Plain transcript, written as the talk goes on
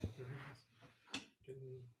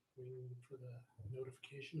for the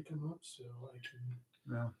notification to come up so I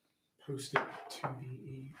can post it to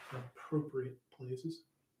the appropriate places.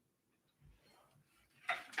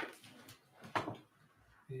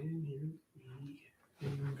 And here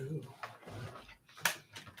we go.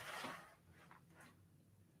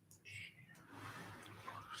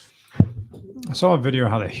 I saw a video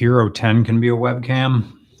how the Hero 10 can be a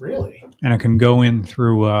webcam. Really? And it can go in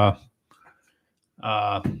through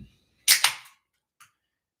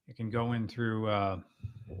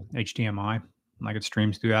HDMI, like it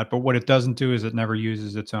streams through that. But what it doesn't do is it never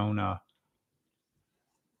uses its own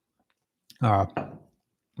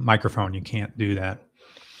microphone. You can't do that.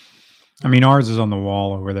 I mean, ours is on the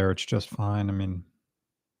wall over there. It's just fine. I mean,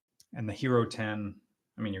 and the Hero 10,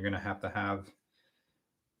 I mean, you're going to have,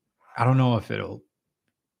 I don't know if it'll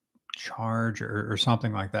charge or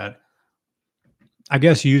something like that. I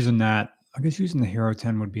guess using the Hero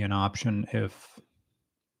 10 would be an option if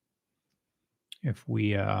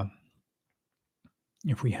we had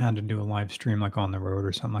to do a live stream like on the road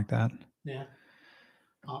or something like that. Yeah.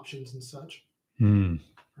 Options and such.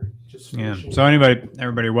 Just yeah. So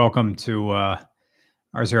everybody, welcome to our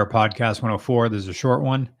Zero Podcast 104. This is a short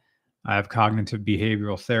one. I have cognitive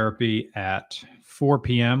behavioral therapy at 4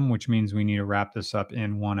 p.m., which means we need to wrap this up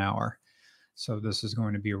in 1 hour. So this is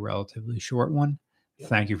going to be a relatively short one. Yep.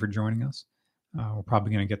 Thank you for joining us. We're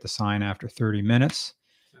probably going to get the sign after 30 minutes.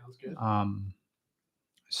 Sounds good.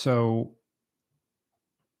 So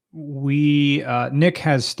Nick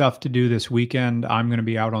has stuff to do this weekend. I'm going to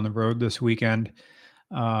be out on the road this weekend,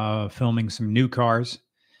 filming some new cars.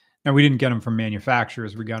 Now, we didn't get them from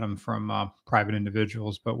manufacturers. We got them from private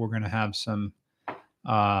individuals, but we're going to have some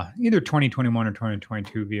either 2021 or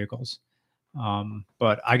 2022 vehicles.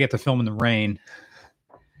 But I get to film in the rain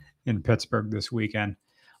in Pittsburgh this weekend.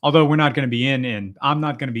 Although we're not going to be I'm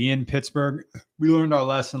not going to be in Pittsburgh. We learned our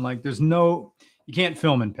lesson. Like you can't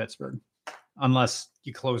film in Pittsburgh unless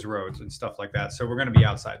you close roads and stuff like that. So we're going to be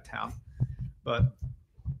outside town. But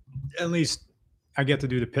at least I get to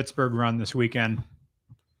do the Pittsburgh run this weekend.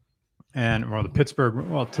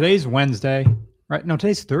 Today's Wednesday, right? No,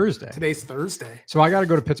 today's Thursday. Today's Thursday. So I got to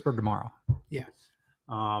go to Pittsburgh tomorrow. Yeah.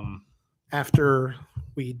 After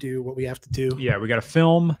we do what we have to do. Yeah, we got to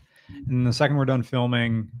film. And the second we're done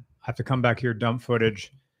filming, I have to come back here, dump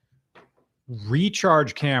footage,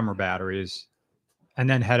 recharge camera batteries, and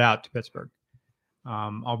then head out to Pittsburgh.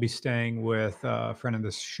 I'll be staying with a friend of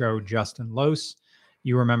this show, Justin Lose.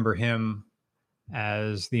 You remember him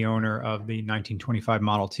as the owner of the 1925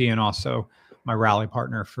 Model T and also my rally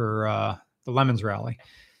partner for the Lemons Rally.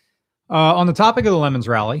 On the topic of the Lemons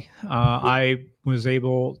Rally, I was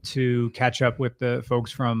able to catch up with the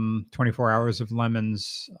folks from 24 Hours of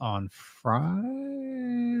Lemons on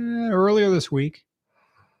earlier this week.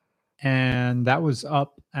 And that was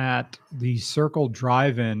up at the Circle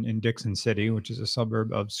Drive-In in Dixon City, which is a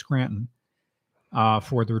suburb of Scranton,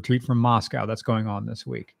 for the Retreat from Moscow that's going on this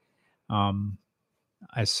week.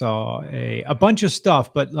 I saw a bunch of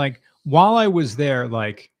stuff, but like while I was there,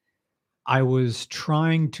 like I was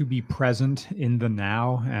trying to be present in the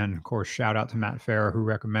now. And of course, shout out to Matt Farah, who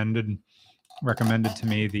recommended to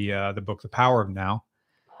me the book, The Power of Now.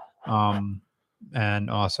 And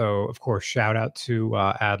also, of course, shout out to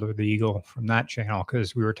Adler the Eagle from that channel,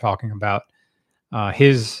 because we were talking about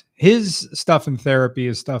his stuff in therapy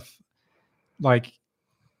is stuff like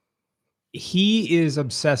he is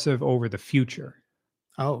obsessive over the future.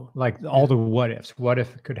 Oh, like all the what ifs. What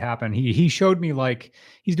if it could happen? He showed me, like,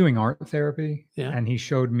 he's doing art therapy, and he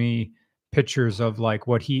showed me pictures of like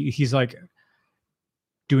what he's like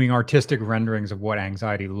doing artistic renderings of what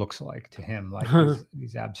anxiety looks like to him, like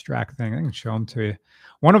these abstract things. I can show them to you.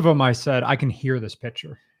 One of them, I said, I can hear this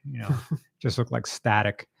picture, just look like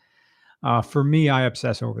static. For me, I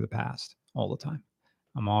obsess over the past all the time.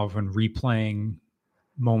 I'm often replaying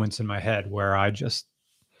moments in my head where I just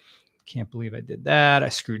can't believe I did that. I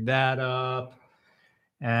screwed that up.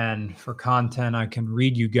 And for content, I can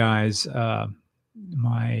read you guys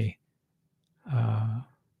my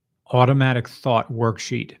automatic thought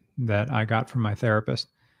worksheet that I got from my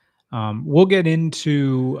therapist. We'll get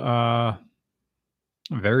into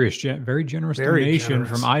very generous donation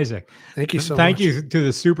from Isaac. Thank you so much. Thank you to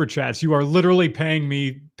the super chats. You are literally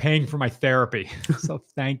paying for my therapy. So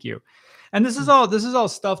thank you. And this is all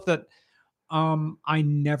stuff that I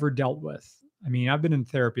never dealt with. I mean, I've been in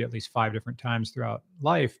therapy at least 5 different times throughout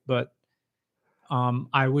life, but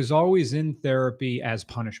I was always in therapy as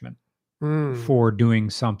punishment for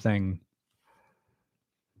doing something,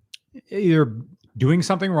 either doing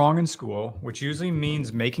something wrong in school, which usually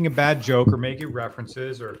means making a bad joke or making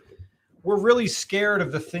references or we're really scared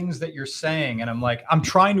of the things that you're saying. And I'm like, I'm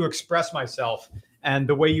trying to express myself. And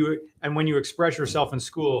the way when you express yourself in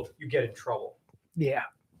school, you get in trouble. Yeah.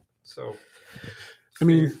 So, I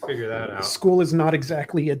mean, figure that out. School is not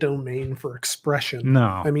exactly a domain for expression.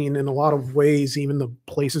 No. I mean, in a lot of ways, even the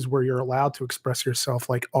places where you're allowed to express yourself,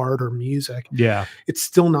 like art or music, Yeah. it's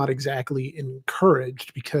still not exactly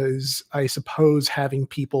encouraged, because I suppose having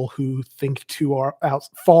people who think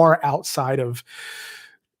far outside of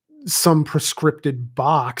some prescripted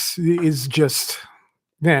box is just,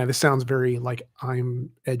 yeah, this sounds very like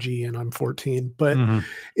I'm edgy and I'm 14, but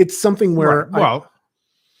it's something where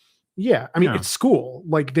yeah, I mean, it's school.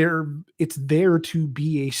 Like it's there to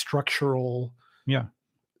be a structural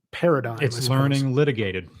paradigm. It's learning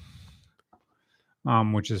litigated,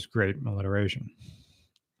 which is great alliteration.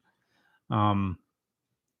 Pronounced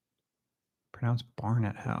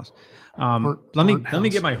Barnett House. Let me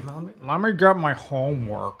get my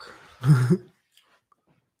homework.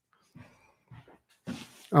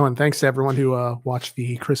 Oh, and thanks to everyone who watched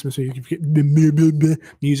the Christmas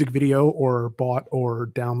music video or bought or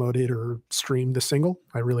downloaded or streamed the single.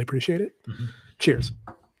 I really appreciate it. Cheers.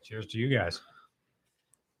 Cheers to you guys.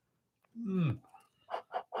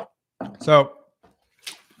 So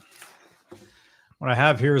what I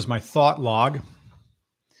have here is my thought log.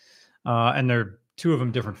 And there are two of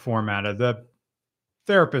them different formatted. The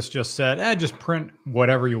therapist just said, just print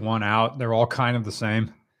whatever you want out. They're all kind of the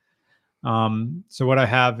same. So what I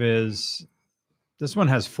have is, this one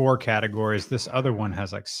has 4 categories. This other one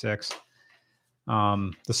has like 6.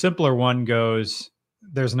 The simpler one goes,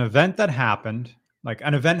 there's an event that happened, like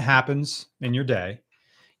an event happens in your day.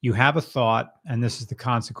 You have a thought, and this is the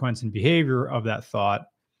consequence and behavior of that thought.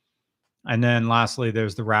 And then lastly,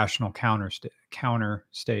 there's the rational counter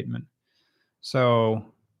statement. So,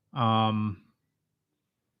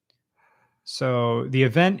 so the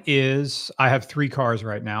event is, I have 3 cars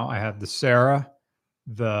right now. I have the Sarah,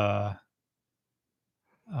 the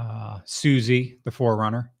Susie, the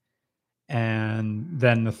 4Runner, and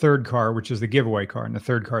then the third car, which is the giveaway car. And the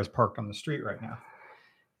third car is parked on the street right now.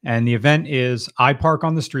 And the event is, I park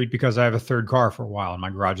on the street because I have a third car for a while, and my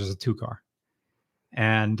garage is a 2-car.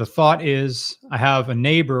 And the thought is, I have a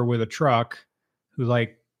neighbor with a truck who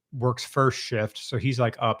works first shift. So he's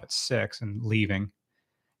up at 6 and leaving,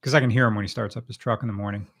 because I can hear him when he starts up his truck in the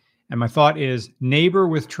morning. And my thought is, neighbor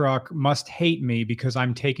with truck must hate me because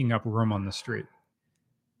I'm taking up room on the street.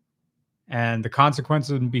 And the consequence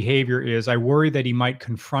of the behavior is, I worry that he might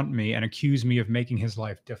confront me and accuse me of making his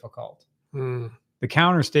life difficult. The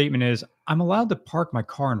counter statement is, I'm allowed to park my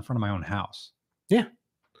car in front of my own house. Yeah.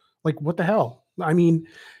 Like, what the hell? I mean,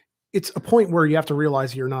 it's a point where you have to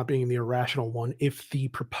realize you're not being the irrational one if the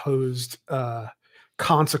proposed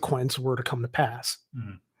consequence were to come to pass.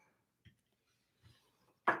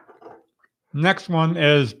 Next one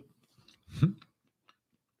is,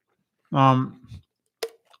 the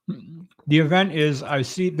event is, I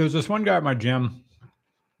see there's this one guy at my gym.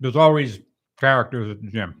 There's always characters at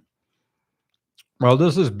the gym. Well,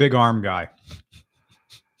 this is big arm guy.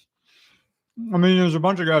 I mean, there's a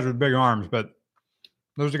bunch of guys with big arms, but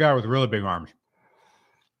there's a guy with really big arms.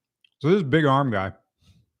 So this big arm guy,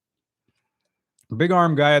 the big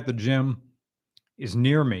arm guy at the gym is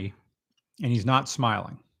near me, and he's not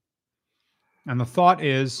smiling. And the thought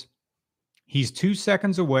is, he's 2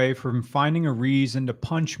 seconds away from finding a reason to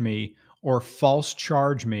punch me or false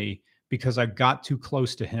charge me because I got too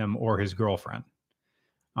close to him or his girlfriend.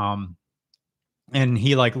 And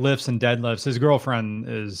he lifts and deadlifts. His girlfriend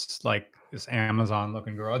is this Amazon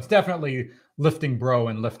looking girl. It's definitely lifting bro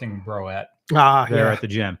and lifting broette at the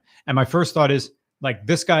gym. And my first thought is,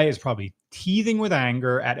 this guy is probably teething with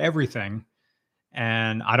anger at everything.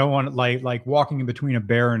 And I don't want like walking in between a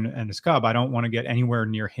bear and his cub. I don't want to get anywhere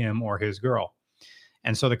near him or his girl.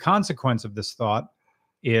 And so the consequence of this thought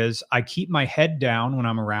is, I keep my head down when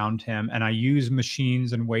I'm around him, and I use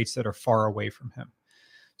machines and weights that are far away from him.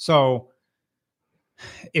 So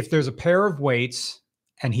if there's a pair of weights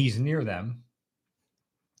and he's near them,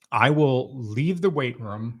 I will leave the weight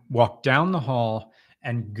room, walk down the hall,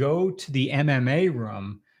 and go to the MMA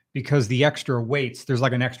room, because the extra weights, there's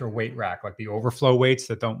an extra weight rack, the overflow weights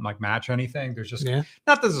that don't match anything. There's just, not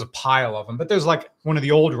that there's a pile of them, but there's one of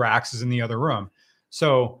the old racks is in the other room.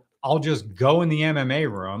 So I'll just go in the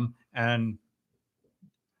MMA room, and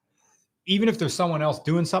even if there's someone else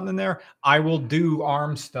doing something there, I will do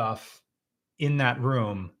arm stuff in that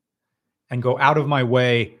room and go out of my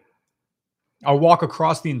way. I'll walk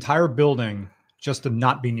across the entire building just to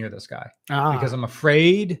not be near this guy because I'm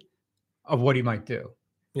afraid of what he might do.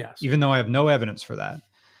 Yes. Even though I have no evidence for that.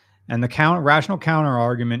 And the rational counter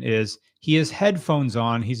argument is, He has headphones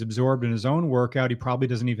on. He's absorbed in his own workout. He probably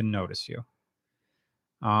doesn't even notice you.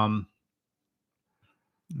 I'm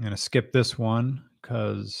going to skip this one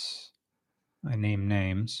because I name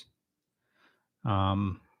names.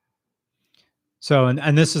 So,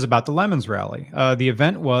 and this is about the Lemons rally. The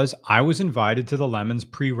event was, I was invited to the Lemons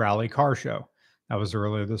pre-rally car show. That was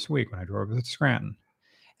earlier this week when I drove to Scranton.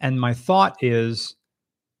 And my thought is,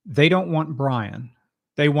 they don't want Brian.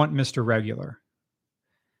 They want Mr. Regular.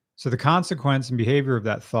 So the consequence and behavior of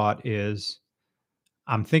that thought is,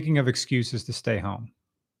 I'm thinking of excuses to stay home.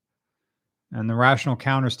 And the rational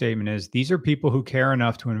counterstatement is, these are people who care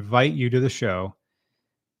enough to invite you to the show,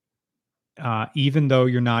 even though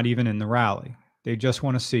you're not even in the rally. They just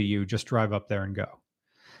want to see you. Just drive up there and go.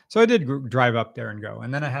 So I did drive up there and go.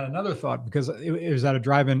 And then I had another thought because it was at a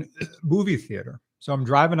drive-in movie theater. So I'm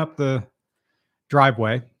driving up the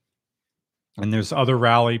driveway and there's other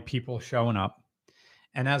rally people showing up.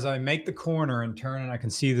 And as I make the corner and turn and I can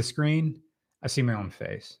see the screen, I see my own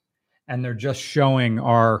face. And they're just showing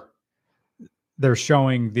the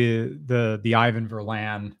Ivan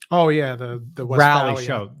Verlan. Oh yeah, the West rally Valley,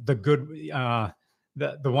 show, the good,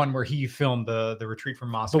 the one where he filmed the retreat from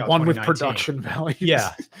Moscow, the one with 2019. production values.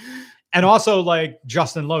 Yeah. And also like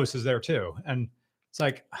Justin Lose is there too. And it's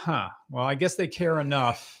like, well, I guess they care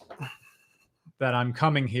enough that I'm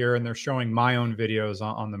coming here and they're showing my own videos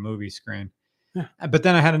on the movie screen. Yeah. But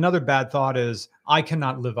then I had another bad thought is, I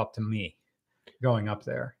cannot live up to me going up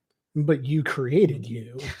there. But you created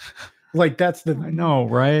you. Like that's the, I know,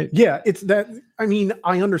 right? Yeah, it's that. I mean,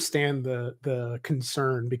 I understand the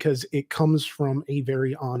concern because it comes from a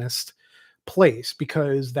very honest place,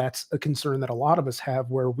 because that's a concern that a lot of us have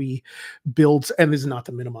where we build, and this is not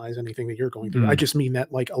to minimize anything that you're going through. I just mean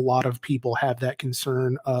that like a lot of people have that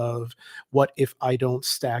concern of, what if I don't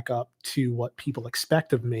stack up to what people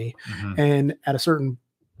expect of me? And at a certain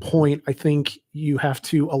point, I think you have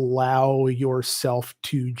to allow yourself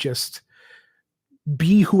to just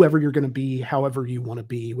be whoever you're going to be, however you want to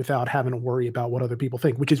be, without having to worry about what other people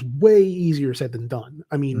think, which is way easier said than done.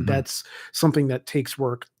 I mean, that's something that takes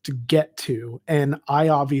work to get to. And I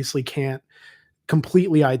obviously can't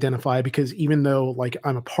completely identify, because even though like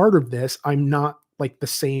I'm a part of this, I'm not like the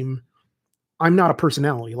same. I'm not a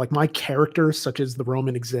personality. Like my character, such as the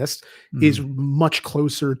Roman exists, is much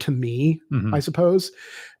closer to me, I suppose.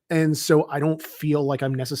 And so I don't feel like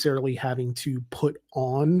I'm necessarily having to put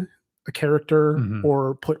on a character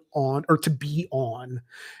or put on, or to be on.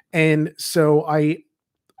 And so I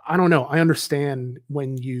don't know. I understand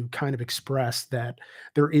when you kind of express that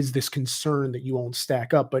there is this concern that you won't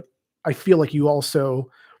stack up, but I feel like you also,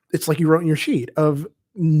 it's like you wrote in your sheet of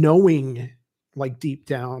knowing like deep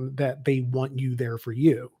down that they want you there for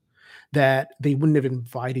you, that they wouldn't have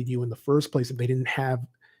invited you in the first place if they didn't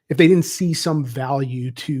see some value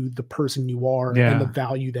to the person you are and the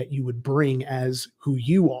value that you would bring as who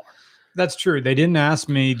you are. That's true. They didn't ask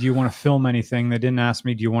me, do you want to film anything? They didn't ask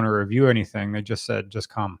me, do you want to review anything? They just said, just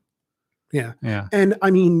come. Yeah. Yeah. And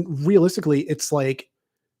I mean, realistically, it's like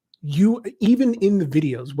you, even in the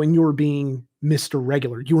videos, when you're being Mr.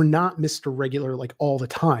 Regular, you are not Mr. Regular like all the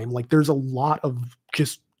time. Like there's a lot of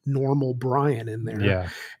just normal Brian in there. Yeah.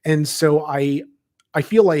 And so I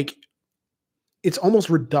feel like it's almost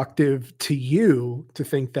reductive to you to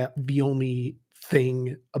think that the only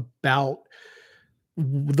thing about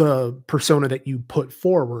the persona that you put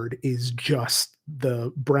forward is just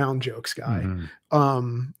the brown jokes guy.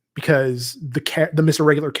 Because the Mr.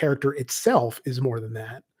 Regular character itself is more than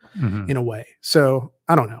that in a way. So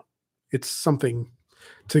I don't know. It's something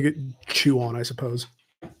to chew on, I suppose.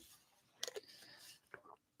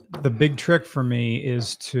 The big trick for me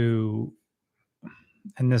is to,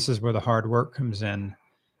 and this is where the hard work comes in,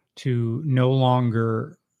 to no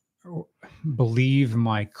longer believe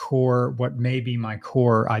my core, what may be my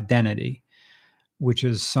core identity, which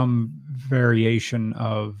is some variation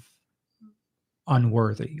of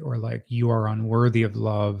unworthy, or like you are unworthy of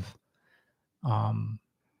love,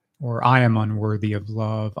 or I am unworthy of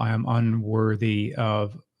love. I am unworthy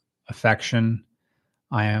of affection.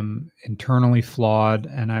 I am internally flawed,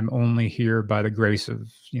 and I'm only here by the grace of,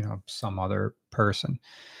 some other person.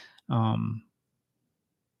 I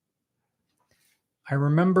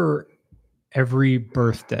remember every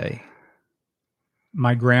birthday,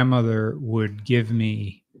 my grandmother would give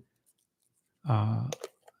me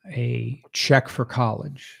a check for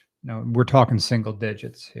college. Now, we're talking single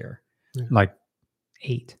digits here, like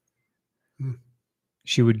 8.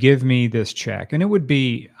 She would give me this check, and it would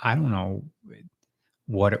be, I don't know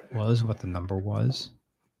what it was, what the number was,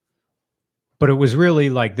 but it was really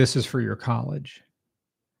like, this is for your college.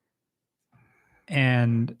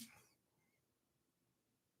 And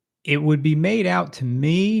it would be made out to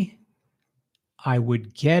me. I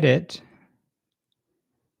would get it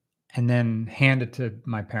and then hand it to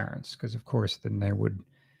my parents because, of course, then they would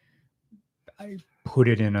put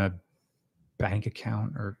it in a bank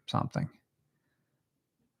account or something.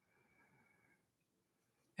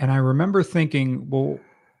 And I remember thinking, well,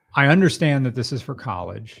 I understand that this is for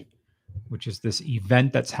college, which is this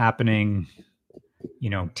event that's happening,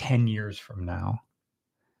 10 years from now,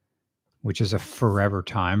 which is a forever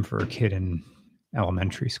time for a kid in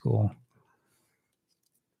elementary school.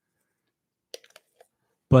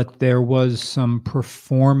 But there was some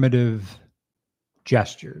performative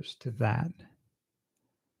gestures to that.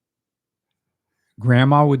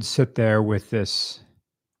 Grandma would sit there with this.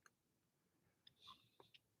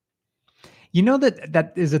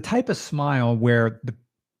 That is a type of smile where the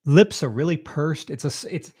lips are really pursed. It's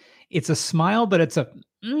a smile, but it's a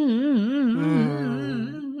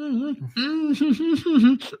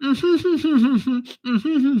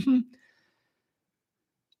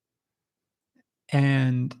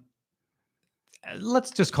and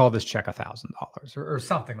let's just call this check $1,000 or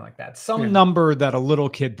something like that. Some number that a little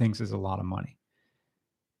kid thinks is a lot of money.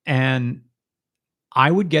 And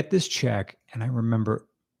I would get this check, and I remember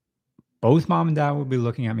both mom and dad would be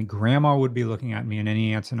looking at me. Grandma would be looking at me, and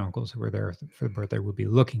any aunts and uncles who were there for the birthday would be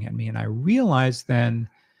looking at me. And I realized then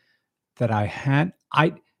that I had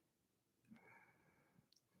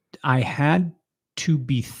to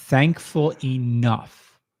be thankful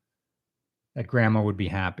enough that grandma would be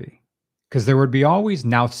happy. Because there would be always,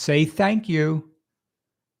 now say thank you.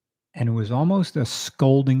 And it was almost a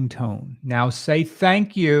scolding tone. Now say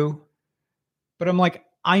thank you. But I'm like,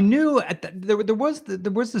 I knew there was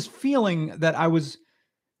this feeling that I was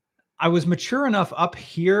mature enough up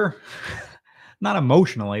here, not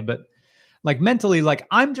emotionally, but like mentally, like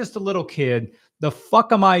I'm just a little kid. The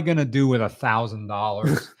fuck am I gonna do with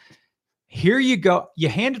 $1,000? Here you go. You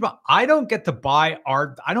handed me. I don't get to buy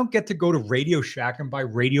art. I don't get to go to Radio Shack and buy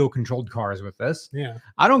radio controlled cars with this. Yeah.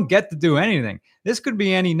 I don't get to do anything. This could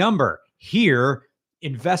be any number. Here,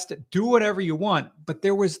 invest it, do whatever you want. But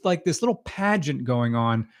there was like this little pageant going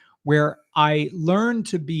on where I learned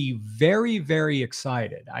to be very, very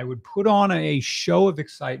excited. I would put on a show of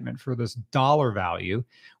excitement for this dollar value,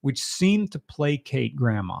 which seemed to placate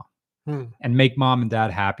grandma and make mom and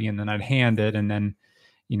dad happy. And then I'd hand it, and then,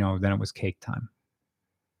 then it was cake time.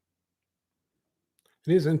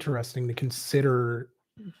 It is interesting to consider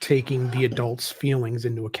taking the adult's feelings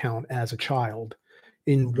into account as a child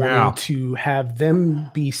in wanting to have them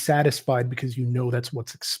be satisfied because that's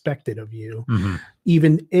what's expected of you. Mm-hmm.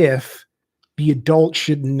 Even if the adult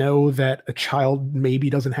should know that a child maybe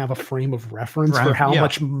doesn't have a frame of reference for how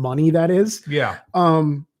much money that is. Yeah.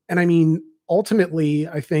 And I mean, ultimately,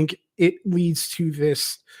 I think it leads to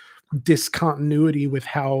this discontinuity with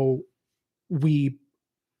how we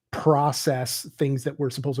process things that we're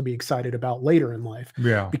supposed to be excited about later in life.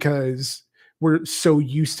 Yeah. Because we're so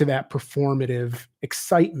used to that performative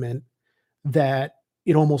excitement that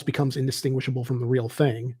it almost becomes indistinguishable from the real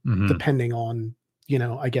thing, depending on,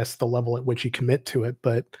 I guess the level at which you commit to it.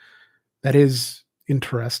 But that is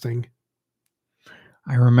interesting.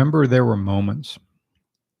 I remember there were moments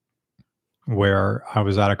where I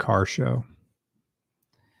was at a car show,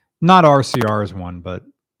 not RCR's one, but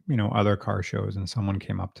other car shows, and someone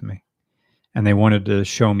came up to me and they wanted to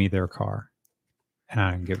show me their car, and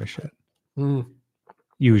I didn't give a shit.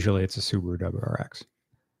 Usually it's a Subaru WRX.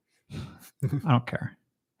 I don't care.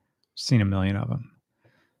 Seen a million of them.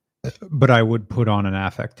 But I would put on an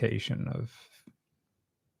affectation of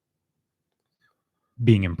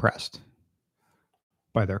being impressed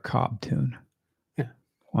by their Cobb tune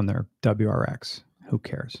on their WRX. Who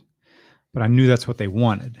cares? But I knew that's what they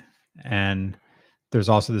wanted. And there's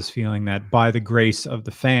also this feeling that by the grace of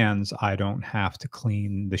the fans, I don't have to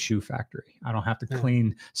clean the shoe factory. I don't have to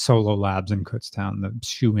clean Solo Labs in Kutztown, the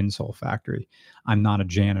shoe insole factory. I'm not a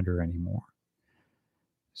janitor anymore.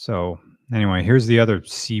 So anyway, here's the other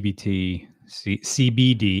CBD.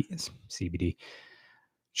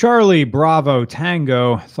 Charlie Bravo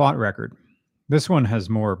Tango thought record. This one has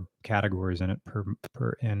more categories in it per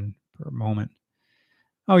moment.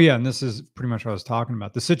 Oh, yeah, and this is pretty much what I was talking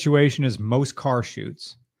about. The situation is most car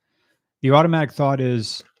shoots. The automatic thought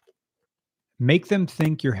is make them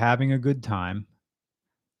think you're having a good time.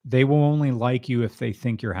 They will only like you if they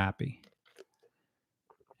think you're happy.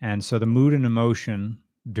 And so the mood and emotion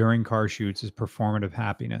during car shoots is performative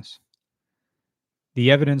happiness.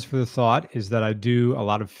 The evidence for the thought is that I do a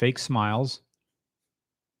lot of fake smiles,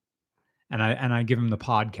 and I give them the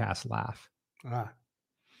podcast laugh.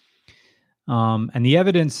 And the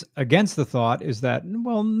evidence against the thought is that,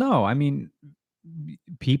 well, no, I mean,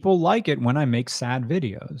 people like it when I make sad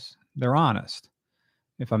videos. They're honest.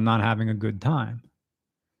 If I'm not having a good time.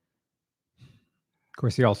 Of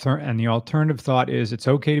course, the alternative thought is it's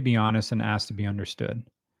okay to be honest and ask to be understood.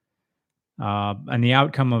 And the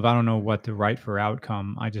outcome of, I don't know what to write for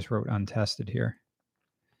outcome. I just wrote untested here.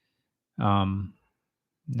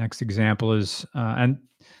 Next example is, and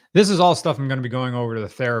this is all stuff I'm going to be going over to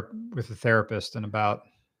with the therapist in about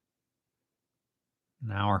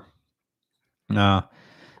an hour.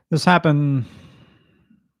 This happened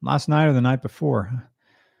last night or the night before.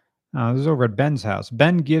 This is over at Ben's house.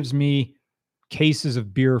 Ben gives me cases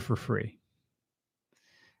of beer for free.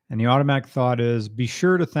 And the automatic thought is, be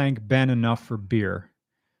sure to thank Ben enough for beer.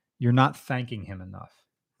 You're not thanking him enough.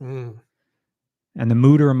 And the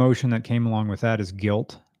mood or emotion that came along with that is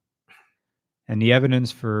guilt. And the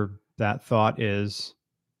evidence for that thought is,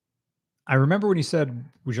 I remember when he said,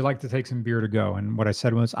 would you like to take some beer to go? And what I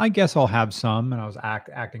said was, I guess I'll have some. And I was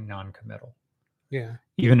acting non-committal. Yeah.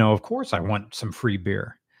 Even though, of course, I want some free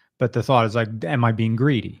beer. But the thought is like, am I being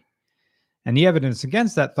greedy? And the evidence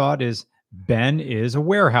against that thought is, Ben is a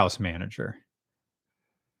warehouse manager.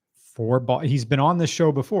 He's been on this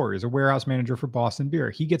show before. He's a warehouse manager for Boston Beer.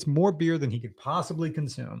 He gets more beer than he could possibly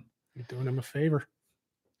consume. You're doing him a favor.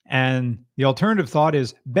 And the alternative thought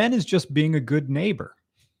is, Ben is just being a good neighbor.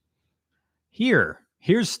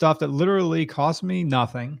 Here's stuff that literally costs me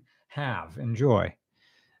nothing. Enjoy.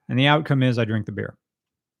 And the outcome is I drink the beer.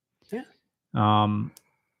 Yeah. And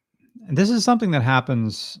this is something that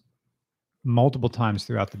happens multiple times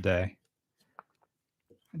throughout the day.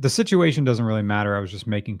 The situation doesn't really matter. I was just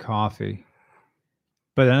making coffee.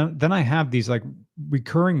 But then I have these like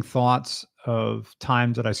recurring thoughts of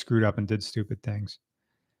times that I screwed up and did stupid things.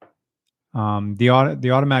 The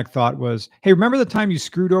automatic thought was, hey, remember the time you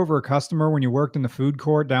screwed over a customer when you worked in the food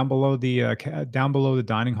court down below the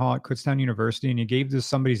dining hall at Kutztown University, and you gave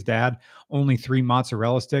somebody's dad only 3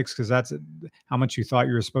 mozzarella sticks because that's how much you thought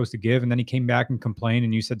you were supposed to give, and then he came back and complained,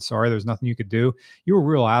 and you said sorry, there's nothing you could do. You were a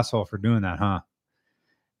real asshole for doing that, huh?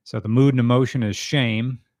 So the mood and emotion is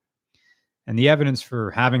shame. And the evidence for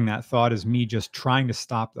having that thought is me just trying to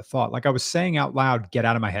stop the thought. Like I was saying out loud, get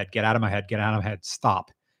out of my head, get out of my head, get out of my head, stop.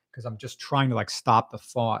 Because I'm just trying to like stop the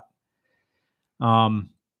thought.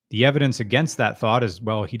 The evidence against that thought is,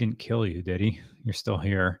 well, he didn't kill you, did he? You're still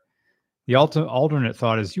here. The alternate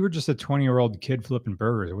thought is, you were just a 20-year-old kid flipping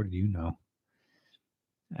burgers. What did you know?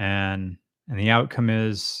 And the outcome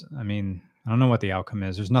is, I mean, I don't know what the outcome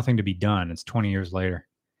is. There's nothing to be done. It's 20 years later.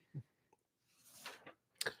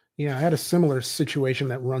 Yeah, I had a similar situation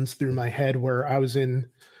that runs through my head where I was in,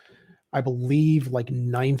 I believe, like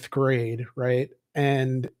 9th grade, right?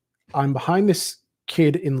 And I'm behind this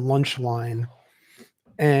kid in lunch line,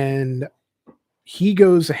 and he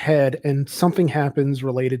goes ahead and something happens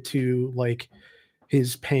related to like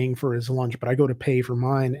his paying for his lunch, but I go to pay for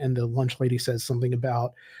mine, and the lunch lady says something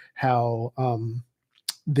about how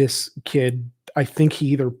this kid, I think he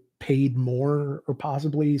either paid more or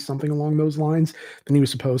possibly something along those lines than he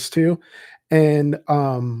was supposed to. And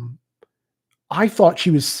I thought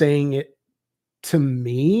she was saying it to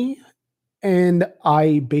me. And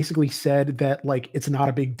I basically said that, like, it's not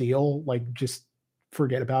a big deal. Like, just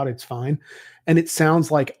forget about it. It's fine. And it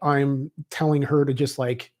sounds like I'm telling her to just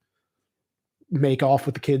like make off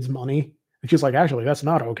with the kid's money. And she's like, actually, that's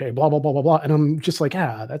not okay. Blah, blah, blah, blah, blah. And I'm just like,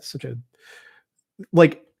 that's such a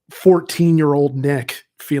like 14-year-old Nick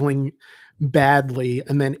feeling badly,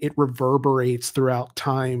 and then it reverberates throughout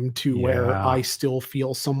time to where I still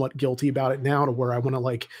feel somewhat guilty about it now, to where I want to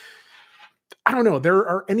like, I don't know, there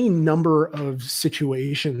are any number of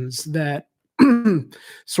situations that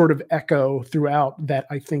sort of echo throughout that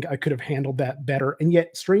I think I could have handled that better. And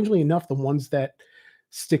yet, strangely enough, the ones that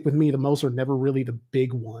stick with me the most are never really the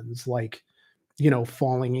big ones, like, you know,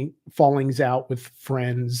 fallings out with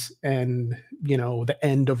friends and, you know, the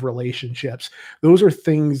end of relationships. Those are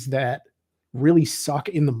things that really suck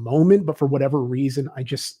in the moment, but for whatever reason,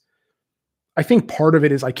 I think part of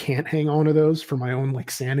it is I can't hang on to those for my own like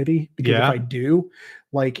sanity, because if I do,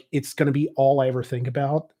 like, it's going to be all I ever think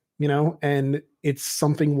about, you know, and it's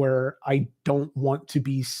something where I don't want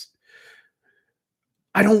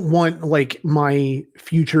like my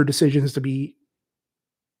future decisions to be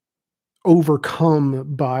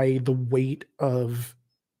overcome by the weight of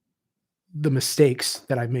the mistakes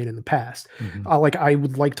that I've made in the past. Like, I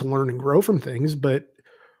would like to learn and grow from things, but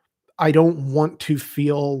I don't want to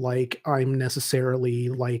feel like I'm necessarily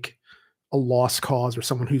like a lost cause or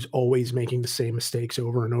someone who's always making the same mistakes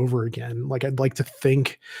over and over again. Like, I'd like to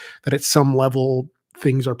think that at some level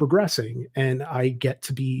things are progressing and I get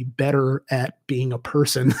to be better at being a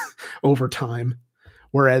person over time,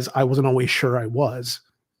 whereas I wasn't always sure I was.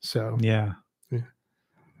 So Yeah. Yeah.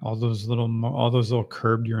 All those little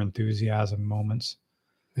curbed your enthusiasm moments.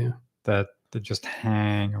 Yeah. That just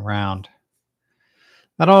hang around.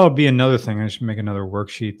 That ought to be another thing. I should make another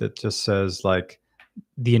worksheet that just says like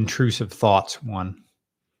the intrusive thoughts one.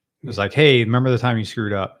 It's like, hey, remember the time you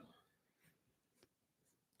screwed up?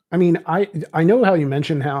 I mean, I know how you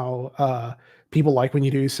mentioned how people like when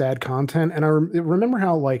you do sad content, and I remember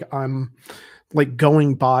how like I'm like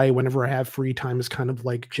going by whenever I have free time is kind of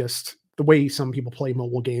like just the way some people play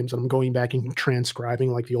mobile games, and I'm going back and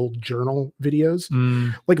transcribing like the old journal videos.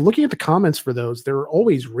 Mm, Like looking at the comments for those, they're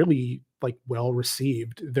always really like well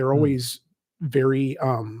received. They're always very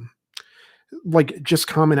like just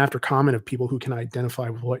comment after comment of people who can identify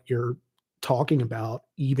with what you're talking about,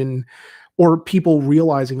 even or people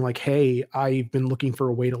realizing like, hey, I've been looking for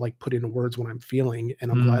a way to like put into words what I'm feeling,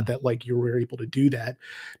 and I'm glad mm, that like you were able to do that.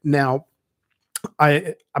 Now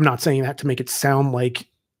I'm not saying that to make it sound like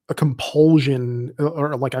a compulsion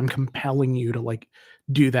or like I'm compelling you to like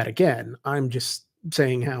do that again. I'm just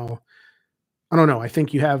saying how I don't know. I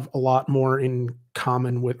think you have a lot more in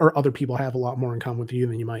common with, or other people have a lot more in common with you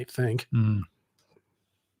than you might think. mm.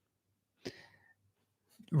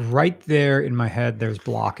 Right there in my head, there's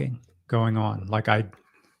blocking going on. Like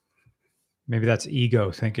maybe that's ego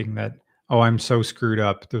thinking that, oh, I'm so screwed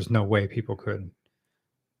up. There's no way people could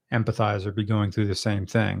empathize or be going through the same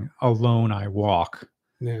thing. Alone I walk.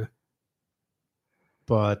 Yeah.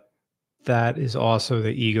 But that is also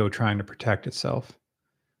the ego trying to protect itself.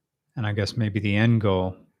 And I guess maybe the end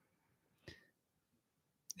goal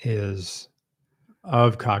is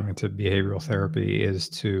of cognitive behavioral therapy is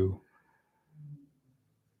to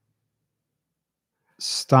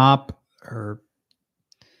stop or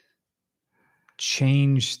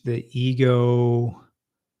change the ego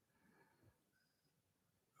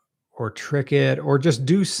or trick it or just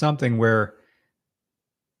do something where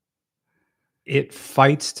it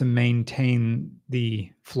fights to maintain the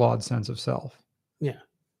flawed sense of self. Yeah.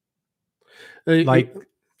 Like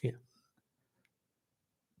Yeah.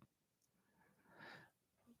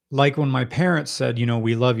 like when my parents said, you know,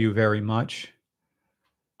 we love you very much,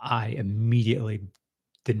 I immediately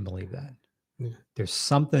didn't believe that. Yeah. There's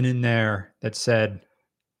something in there that said,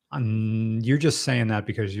 you're just saying that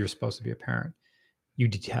because you're supposed to be a parent. You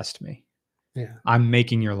detest me. Yeah. I'm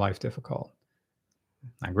making your life difficult.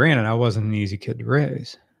 Now, granted, I wasn't an easy kid to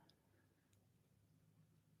raise.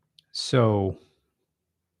 So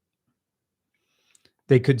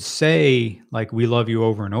they could say, like, we love you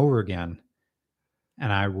over and over again.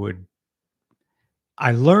 And I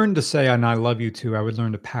learned to say, and I love you too. I would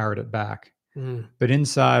learn to parrot it back. Mm. But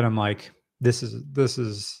inside, I'm like, this is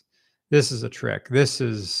a trick. This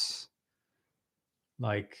is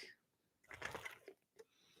like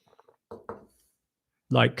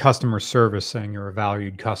customer service saying you're a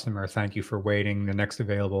valued customer. Thank you for waiting. The next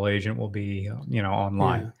available agent will be,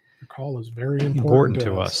 online. Yeah. Your call is very Important important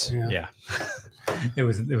to us. Yeah. Yeah. It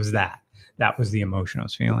was that. That was the emotion I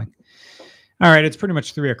was feeling. All right. It's pretty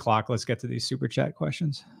much 3:00. Let's get to these super chat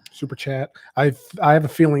questions. Super chat. I have a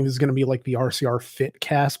feeling this is going to be like the RCR Fit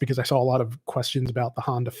cast because I saw a lot of questions about the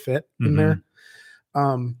Honda Fit in there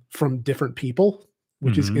from different people,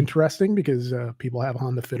 which is interesting because people have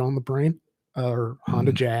Honda Fit on the brain or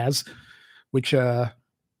Honda Jazz, which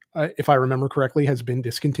if I remember correctly has been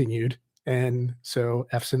discontinued. And so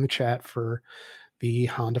F's in the chat for the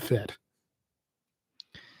Honda Fit.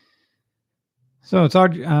 So it's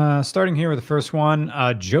our, starting here with the first one.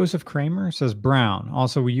 Joseph Kramer says, Brown,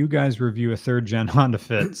 also, will you guys review a third-gen Honda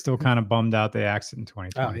Fit? Still kind of bummed out they axed it in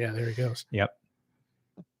 2020. Oh, yeah, there he goes. Yep.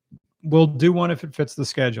 We'll do one if it fits the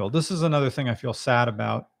schedule. This is another thing I feel sad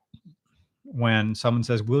about when someone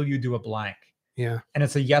says, will you do a blank? Yeah. And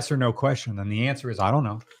it's a yes or no question. And the answer is, I don't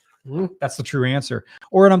know. Mm. That's the true answer.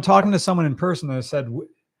 Or when I'm talking to someone in person that said,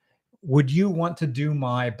 would you want to do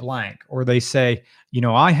my blank? Or they say,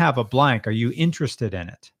 I have a blank. Are you interested in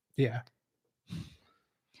it? Yeah.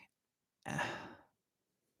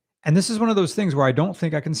 And this is one of those things where I don't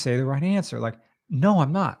think I can say the right answer. Like, no,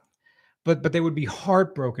 I'm not. But they would be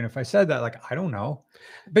heartbroken if I said that. Like, I don't know.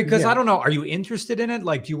 Because I don't know. Are you interested in it?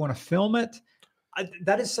 Like, do you want to film it?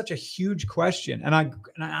 That is such a huge question. And I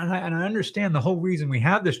understand the whole reason we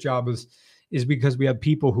have this job is because we have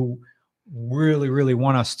people who really, really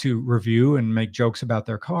want us to review and make jokes about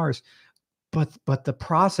their cars. But the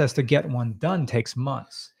process to get one done takes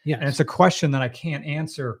months. Yes. And it's a question that I can't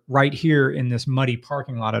answer right here in this muddy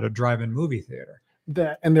parking lot at a drive-in movie theater.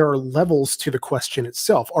 And there are levels to the question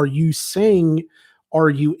itself. Are you saying, are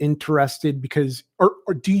you interested because, or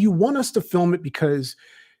do you want us to film it because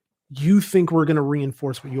you think we're going to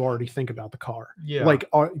reinforce what you already think about the car. Yeah. Like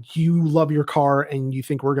you love your car and you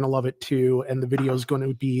think we're going to love it too. And the video is going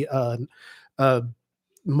to be a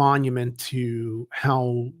monument to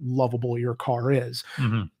how lovable your car is.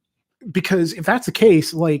 Mhm. Because if that's the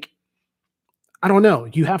case, like, I don't know,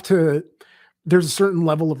 there's a certain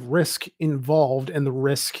level of risk involved, and the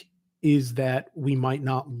risk is that we might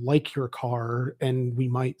not like your car and we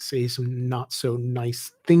might say some not so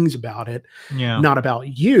nice things about it, Yeah. not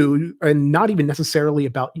about you, and not even necessarily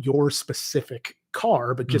about your specific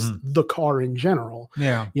car, but just the car in general,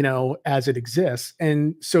 Yeah. as it exists.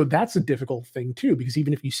 And so that's a difficult thing too, because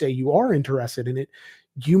even if you say you are interested in it,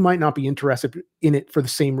 you might not be interested in it for the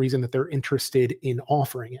same reason that they're interested in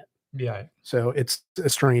offering it. Yeah. So it's a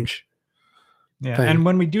strange Yeah. thing. And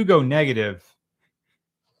when we do go negative,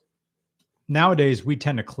 nowadays we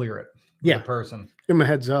tend to clear it with the person. Give them a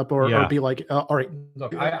heads up or be like, all right.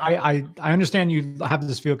 Look, I understand you have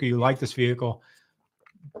this vehicle, you like this vehicle,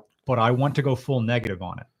 but I want to go full negative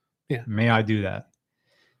on it. Yeah. May I do that?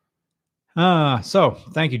 So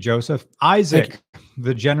thank you, Joseph. Isaac,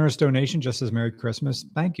 the generous donation just says Merry Christmas.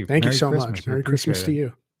 Thank you. Thank Merry you so Christmas. much. Merry Christmas to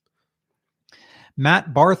you.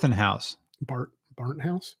 Matt Barthenhouse.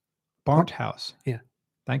 Barthouse? Barthouse. Yeah.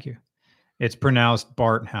 Thank you. It's pronounced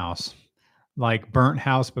Barthouse, like burnt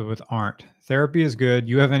house, but with aren't. Therapy is good.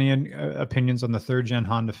 You have any opinions on the third gen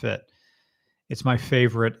Honda Fit? It's my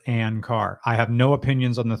favorite and car. I have no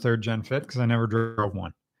opinions on the third gen Fit because I never drove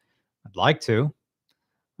one. I'd like to.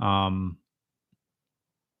 Around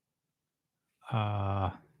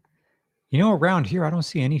here, I don't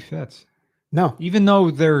see any Fits. No. Even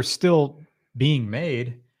though they're still being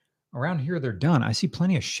made, around here they're done. I see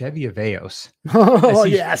plenty of Chevy Aveos. Oh,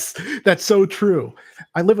 yes. That's so true.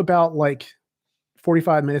 I live about like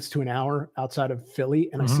 45 minutes to an hour outside of Philly,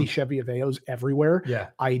 and I see Chevy Aveos everywhere. Yeah.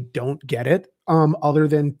 I don't get it. Other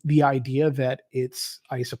than the idea that it's,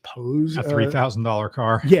 I suppose, a $3,000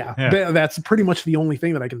 car. Yeah. That's pretty much the only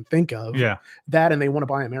thing that I can think of. Yeah. That, and they want to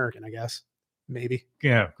buy American, I guess. Maybe.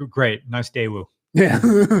 Yeah. Great. Nice Daewoo. Yeah.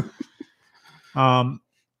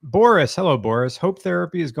 Boris. Hello, Boris. Hope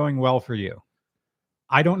therapy is going well for you.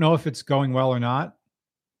 I don't know if it's going well or not.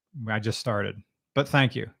 I just started, but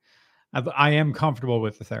thank you. I am comfortable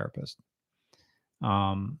with the therapist.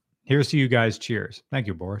 Here's to you guys. Cheers. Thank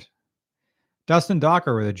you, Boris. Dustin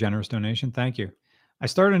Docker with a generous donation. Thank you. I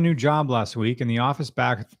started a new job last week, and the office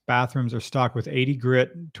bathrooms are stocked with 80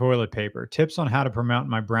 grit toilet paper. Tips on how to prevent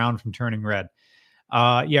my brown from turning red.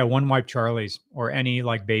 One wipe Charlie's or any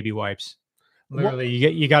like baby wipes. Literally,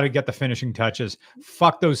 you got to get the finishing touches.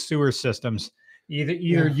 Fuck those sewer systems. Either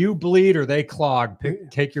you bleed or they clog.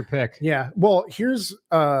 Take your pick. Yeah. Well, here's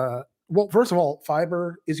first of all,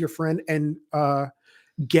 fiber is your friend, and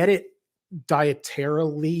get it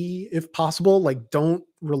dietarily if possible. Like, don't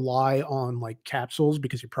rely on like capsules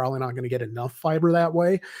because you're probably not going to get enough fiber that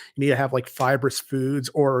way. You need to have like fibrous foods,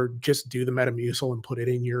 or just do the Metamucil and put it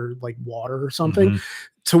in your like water or something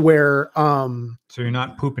to where so you're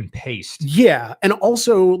not pooping paste. Yeah. And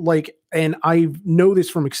also like, and I know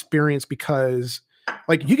this from experience because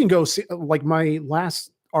like you can go see, like my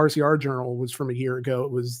last RCR journal was from a year ago.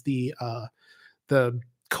 It was the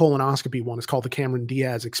colonoscopy one. Is called the Cameron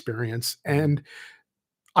Diaz experience. And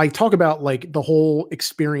I talk about like the whole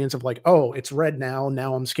experience of like, oh, it's red now.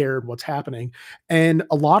 Now I'm scared. What's happening? And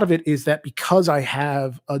a lot of it is that because I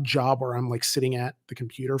have a job where I'm like sitting at the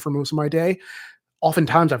computer for most of my day,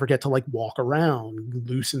 oftentimes I forget to like walk around,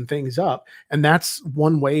 loosen things up. And that's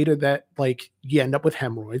one way to that, like you end up with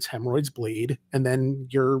hemorrhoids bleed, and then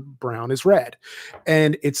your brown is red.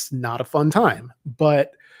 And it's not a fun time.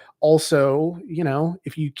 But also,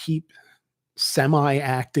 if you keep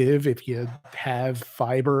semi-active, if you have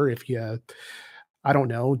fiber, if you, I don't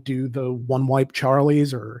know, do the one wipe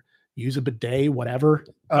Charlie's or use a bidet, whatever.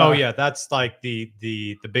 That's like the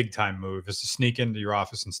big time move is to sneak into your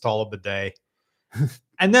office, install a bidet.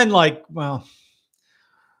 And then the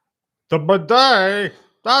bidet,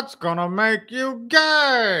 that's gonna make you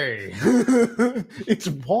gay. It's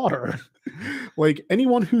water. Like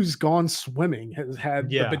anyone who's gone swimming has had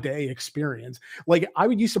the bidet experience. Like I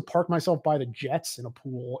would used to park myself by the jets in a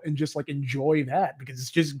pool and just like enjoy that because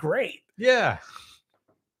it's just great. Yeah.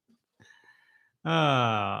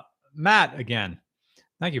 Matt again.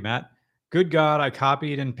 Thank you, Matt. Good God, I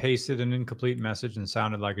copied and pasted an incomplete message and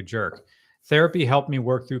sounded like a jerk. Therapy helped me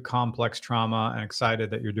work through complex trauma, and excited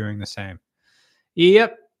that you're doing the same.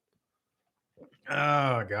 Yep.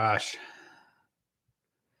 Oh, gosh.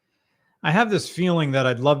 I have this feeling that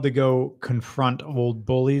I'd love to go confront old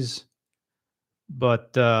bullies,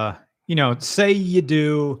 but say you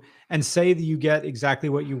do, and say that you get exactly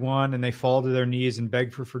what you want, and they fall to their knees and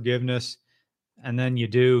beg for forgiveness, and then you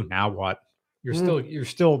do. Now what? You're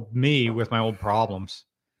still me with my old problems.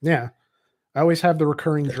 Yeah. I always have the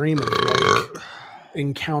recurring dream of like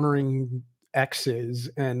encountering exes,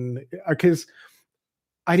 and because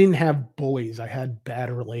I didn't have bullies, I had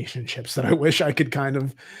bad relationships that I wish I could kind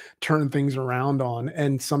of turn things around on.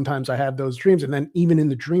 And sometimes I have those dreams, and then even in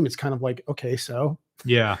the dream, it's kind of like, okay, so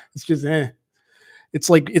Yeah. it's just It's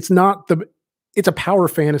like it's a power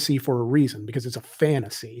fantasy for a reason because it's a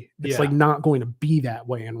fantasy. It's like Yeah. not going to be that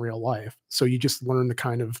way in real life. So you just learn to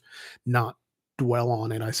kind of not dwell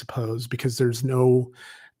on it, I suppose, because there's no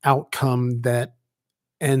outcome that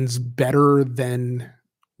ends better than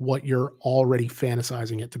what you're already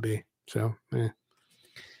fantasizing it to be. So,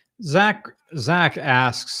 Zach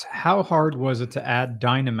asks, how hard was it to add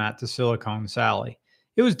Dynamat to Silicon Sally?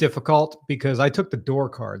 It was difficult because I took the door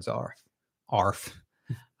cards off.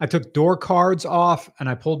 I took door cards off and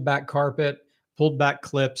I pulled back carpet, pulled back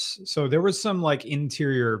clips. So there was some like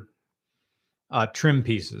interior trim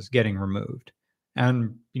pieces getting removed,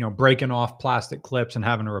 and breaking off plastic clips and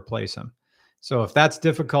having to replace them. So if that's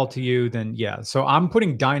difficult to you, then yeah. So I'm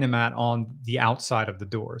putting Dynamat on the outside of the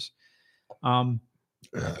doors.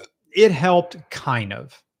 It helped kind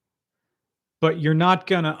of, but you're not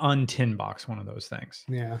gonna untin box one of those things.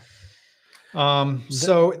 yeah.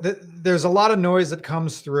 So there's a lot of noise that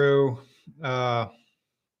comes through,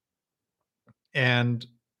 and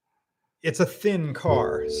it's a thin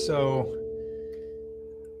car. So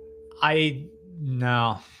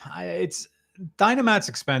it's Dynamat's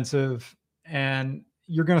expensive, and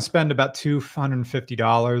you're going to spend about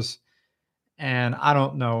 $250, and I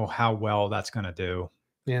don't know how well that's going to do.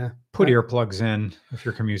 Yeah. Put earplugs in if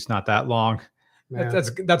your commute's not that long. Yeah.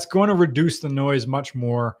 That's going to reduce the noise much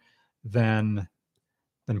more than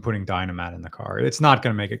putting Dynamat in the car. It's not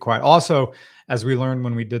going to make it quiet. Also, as we learned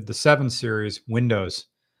when we did the 7 Series,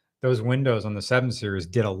 those windows on the 7 Series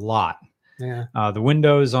did a lot. Yeah. The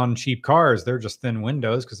windows on cheap cars, they're just thin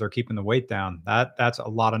windows because they're keeping the weight down. That's a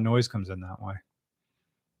lot of noise comes in that way.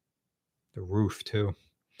 The roof too.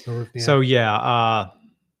 So yeah,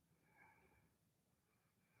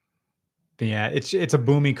 it's a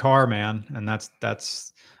boomy car, man, and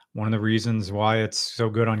that's one of the reasons why it's so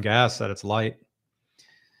good on gas, that it's light.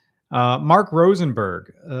 Mark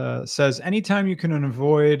Rosenberg says, anytime you can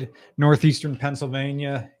avoid northeastern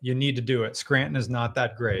Pennsylvania, you need to do it. Scranton is not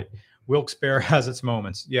that great. Wilkes-Barre has its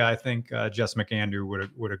moments. Yeah, I think Jess McAndrew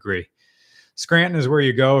would agree. Scranton is where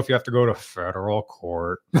you go if you have to go to federal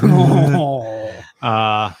court. Wilkes-Barre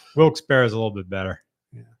is a little bit better.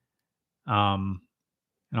 Yeah. And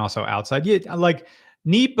also outside. Yeah, like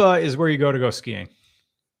NEPA is where you go to go skiing.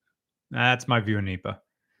 That's my view of NEPA.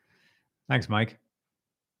 Thanks, Mike.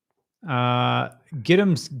 Get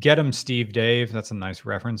him, Steve Dave. That's a nice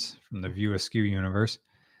reference from the View Askew universe.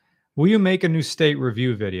 Will you make a new state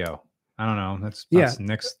review video? I don't know. That's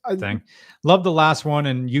Nick's thing. Love the last one,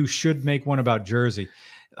 and you should make one about Jersey.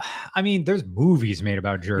 I mean, there's movies made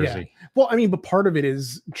about Jersey. Yeah. Well, I mean, but part of it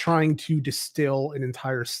is trying to distill an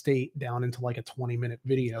entire state down into like a 20-minute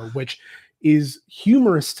video, which is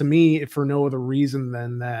humorous to me for no other reason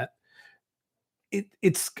than that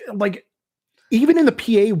it's like, even in the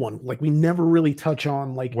PA one, like we never really touch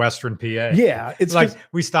on like Western PA. Yeah. It's like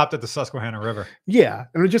we stopped at the Susquehanna River. Yeah.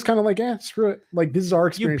 And we're just kind of like, screw it. Like this is our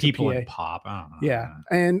experience. You people in pop. I don't know. Yeah.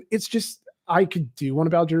 And it's just, I could do one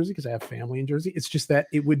about Jersey because I have family in Jersey. It's just that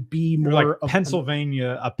it would be more like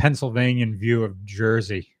Pennsylvania, a Pennsylvanian view of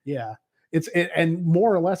Jersey. Yeah. And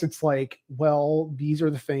more or less, it's like, well, these are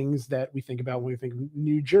the things that we think about when we think of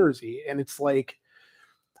New Jersey. And it's like,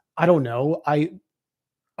 I don't know. I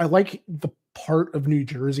like the part of New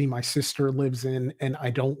Jersey my sister lives in, and I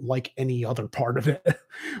don't like any other part of it,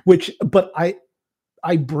 but I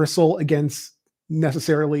bristle against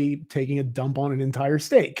necessarily taking a dump on an entire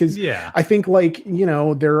state. Cause I think like,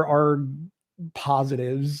 there are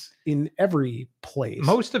positives in every place.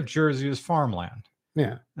 Most of Jersey is farmland.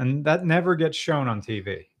 Yeah. And that never gets shown on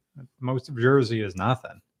TV. Most of Jersey is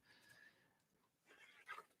nothing.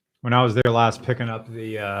 When I was there last picking up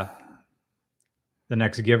the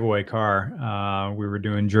next giveaway car, we were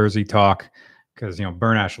doing Jersey talk because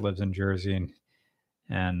Bernash lives in Jersey,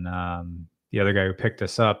 and the other guy who picked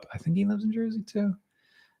us up, I think he lives in Jersey too.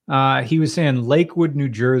 He was saying Lakewood, New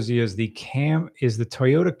Jersey is the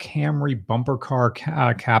Toyota Camry bumper car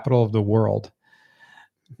capital of the world.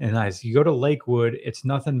 And as you go to Lakewood, it's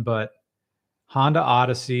nothing but Honda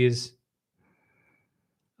Odysseys,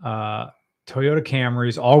 Toyota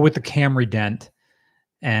Camrys, all with the Camry dent,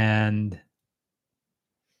 and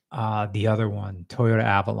the other one, Toyota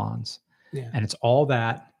Avalons. Yeah. And it's all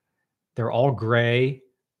that. They're all gray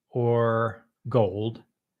or gold.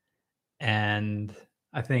 And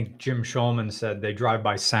I think Jim Schulman said they drive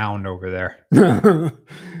by sound over there.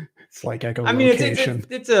 It's like echolocation. I mean,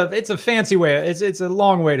 it's a fancy way. It's a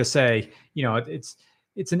long way to say,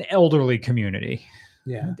 it's an elderly community.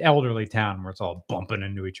 Yeah. Elderly town where it's all bumping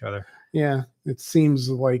into each other. Yeah. It seems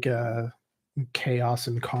like chaos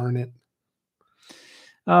incarnate.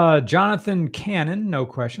 Jonathan Cannon, no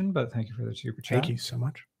question, but thank you for the super chat. Thank you so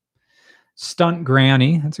much. Stunt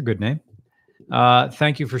Granny, that's a good name.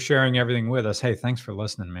 Thank you for sharing everything with us. Hey, thanks for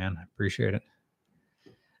listening, man. I appreciate it.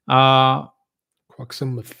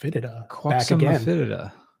 Quaxum Mephididae. Quaxum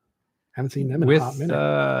Mephididae. Haven't seen them in with a hot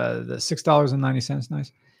minute. The $6.90. Nice.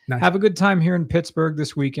 Nice. Have a good time here in Pittsburgh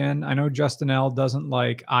this weekend. I know Justin L doesn't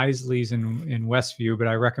like Isley's in Westview, but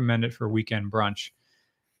I recommend it for weekend brunch.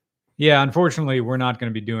 Yeah, unfortunately, we're not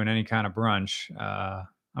going to be doing any kind of brunch.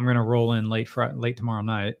 I'm going to roll in late tomorrow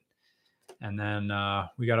night, and then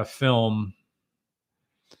we got to film.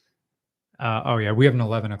 We have an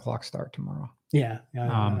 11 o'clock start tomorrow. Yeah,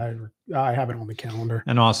 I have it on the calendar.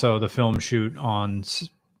 And also the film shoot on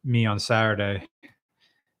Saturday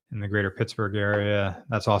in the greater Pittsburgh area.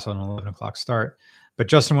 That's also an 11 o'clock start. But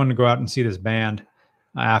Justin wanted to go out and see this band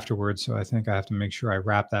afterwards, so I think I have to make sure I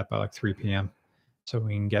wrap that by like 3 p.m. so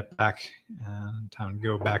we can get back time to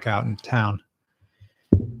go back out in town.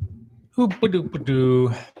 One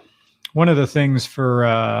of the things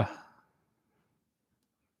for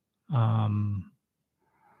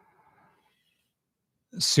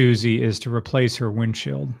Susie is to replace her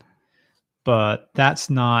windshield, but that's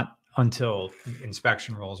not until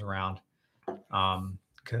inspection rolls around.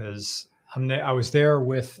 Because I was there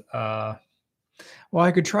with I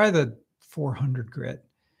could try the 400 grit.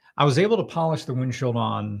 I was able to polish the windshield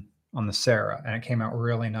on the Sarah, and it came out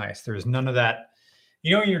really nice. There's none of that.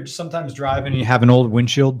 You're sometimes driving and you have an old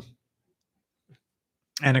windshield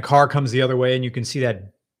and a car comes the other way and you can see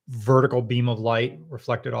that vertical beam of light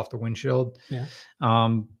reflected off the windshield. Yeah.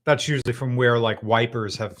 That's usually from where like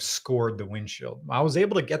wipers have scored the windshield. I was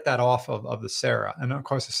able to get that off of the Sarah. And of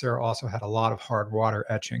course the Sarah also had a lot of hard water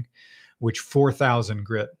etching, which 4,000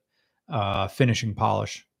 grit finishing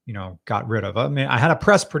polish, got rid of. I mean, I had to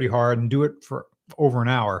press pretty hard and do it for over an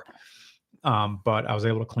hour. But I was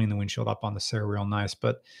able to clean the windshield up on the Sarah real nice.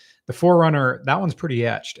 But the 4Runner, that one's pretty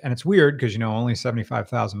etched. And it's weird because, only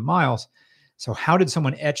 75,000 miles. So how did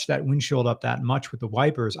someone etch that windshield up that much with the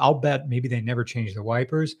wipers? I'll bet maybe they never changed the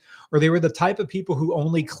wipers, or they were the type of people who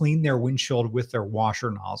only clean their windshield with their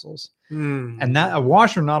washer nozzles. And that a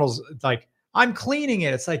washer nozzle's like, I'm cleaning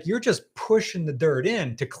it. It's like, you're just pushing the dirt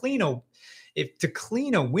in to clean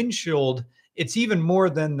a windshield. It's even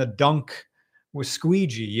more than the dunk with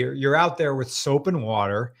squeegee. You're out there with soap and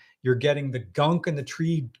water. You're getting the gunk and the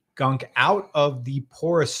tree gunk out of the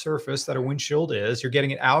porous surface that a windshield is. You're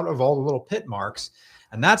getting it out of all the little pit marks,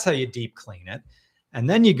 and that's how you deep clean it. And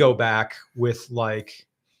then you go back with like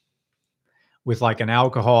an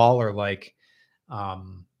alcohol or like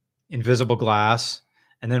invisible glass,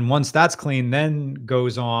 and then once that's clean, then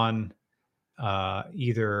goes on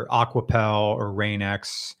either Aquapel or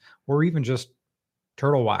Rain-X, or even just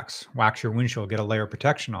turtle wax your windshield, get a layer of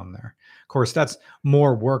protection on there. Of course, that's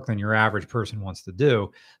more work than your average person wants to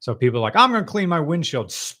do. So people are like, I'm going to clean my windshield,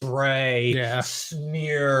 spray,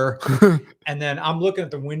 smear. And then I'm looking at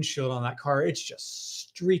the windshield on that car. It's just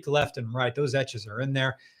streak left and right. Those etches are in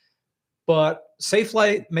there. But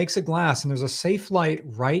Safelite makes a glass, and there's a Safelite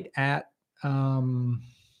right at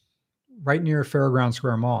right near Fairground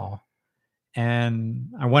Square Mall. And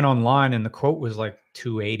I went online and the quote was like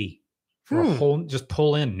 $280 for a whole, just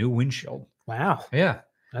pull in new windshield. Wow. Yeah.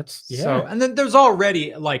 That's So, and then there's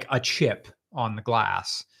already like a chip on the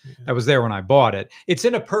glass that was there when I bought it. It's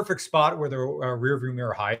in a perfect spot where the rear view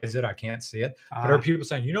mirror hides it. I can't see it. But there are people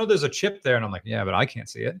saying, there's a chip there. And I'm like, yeah, but I can't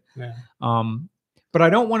see it. Yeah. But I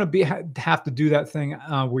don't want to have to do that thing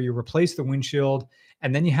where you replace the windshield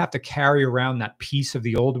and then you have to carry around that piece of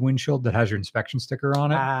the old windshield that has your inspection sticker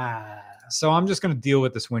on it. So I'm just going to deal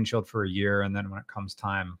with this windshield for a year. And then when it comes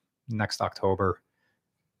time next October,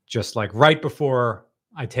 just like right before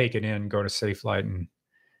I take it in, go to Safelite and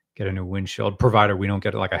get a new windshield, provided we don't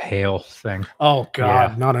get like a hail thing. Oh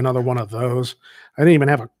God, not another one of those. I didn't even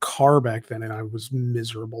have a car back then and I was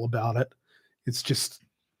miserable about it. It's just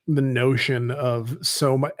the notion of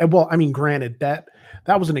so much. Well, I mean, granted that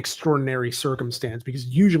was an extraordinary circumstance because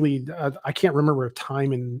usually I can't remember a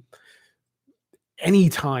time in any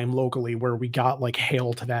time locally where we got like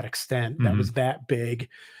hail to that extent that was that big,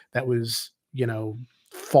 that was,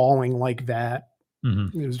 falling like that.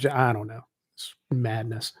 It was just, I don't know. It's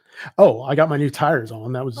madness. Oh, I got my new tires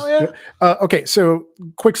on. That Oh was yeah. good. Okay. So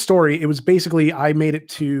quick story. It was basically, I made it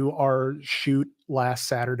to our shoot last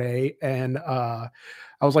Saturday, and I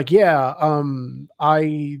was like, yeah,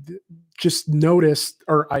 just noticed,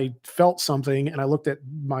 or I felt something, and I looked at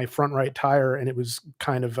my front right tire, and it was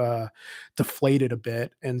kind of deflated a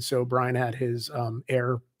bit. And so Brian had his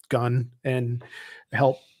air gun and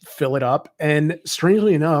helped fill it up. And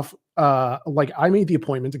strangely enough, like, I made the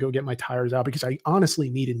appointment to go get my tires out because I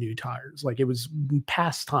honestly needed new tires. Like, it was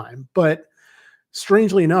past time. But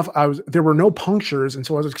strangely enough, there were no punctures, and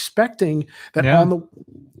so I was expecting that Yeah. on the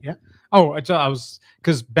yeah. Oh, I was,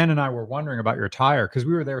 because Ben and I were wondering about your tire, because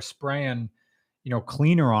we were there spraying,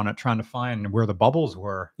 cleaner on it, trying to find where the bubbles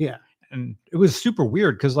were. Yeah. And it was super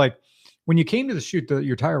weird because, like, when you came to the shoot,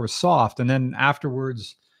 your tire was soft, and then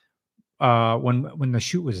afterwards, when the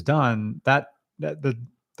shoot was done, that the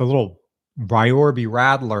little Ryorby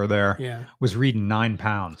rattler there Yeah. was reading 9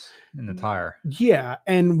 pounds in the tire. Yeah,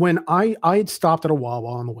 and when I had stopped at a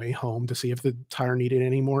Wawa on the way home to see if the tire needed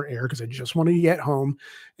any more air, because I just wanted to get home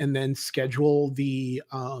and then schedule the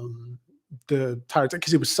tires,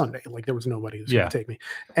 because it was Sunday, like there was nobody who was Yeah. gonna take me.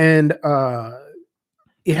 And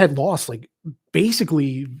it had lost, like,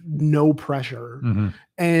 basically no pressure. Mhm.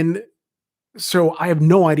 And so I have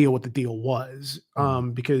no idea what the deal was,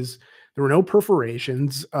 because there were no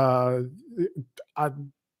perforations. I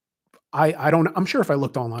I don't, I'm sure if I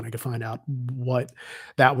looked online, I could find out what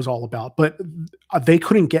that was all about, but they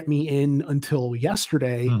couldn't get me in until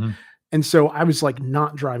yesterday. Mhm. And so I was like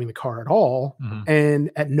not driving the car at all. Mhm.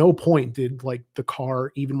 And at no point did, like, the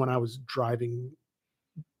car, even when I was driving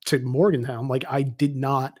to Morgantown, like, I did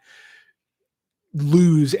not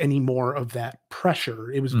lose any more of that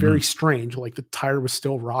pressure. It was very Mhm. strange. Like, the tire was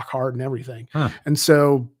still rock hard and everything. Huh. And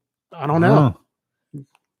so I don't know. Oh,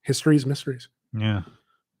 History's mysteries. yeah.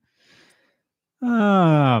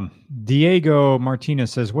 Diego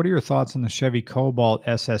Martinez says, "What are your thoughts on the Chevy Cobalt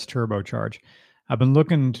SS turbocharge? I've been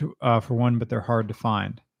looking for one, but they're hard to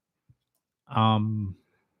find."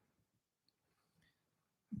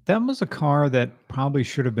 That was a car that probably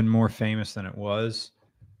should have been more famous than it was,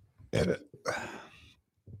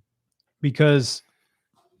 because,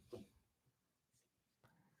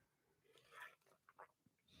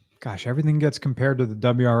 gosh, everything gets compared to the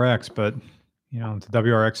WRX, but the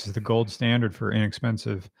WRX is the gold standard for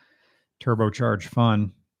inexpensive turbocharged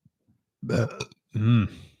fun. Mm.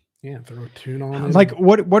 Yeah, throw a tune on it. Like,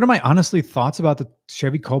 what are my honestly thoughts about the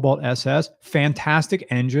Chevy Cobalt SS? Fantastic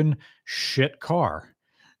engine, shit car.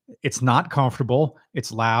 It's not comfortable.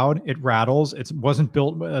 It's loud. It rattles. It wasn't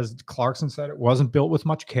built, as Clarkson said, it wasn't built with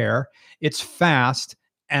much care. It's fast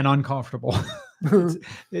and uncomfortable.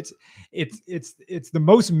 it's the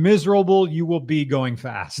most miserable you will be going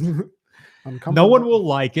fast. No one will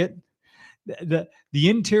like it. The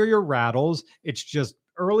interior rattles. It's just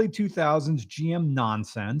early 2000s GM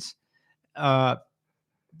nonsense. There's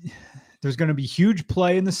going to be huge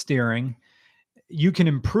play in the steering. You can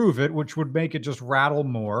improve it, which would make it just rattle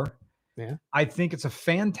more. Yeah. I think it's a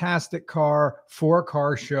fantastic car for a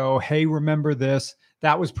car show. Hey, remember this?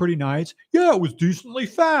 That was pretty nice. Yeah, it was decently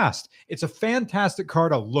fast. It's a fantastic car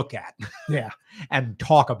to look at. Yeah. And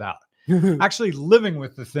talk about. Actually, living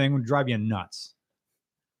with the thing would drive you nuts.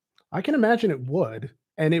 I can imagine it would.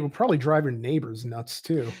 And it would probably drive your neighbors nuts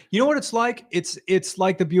too. You know what it's like? It's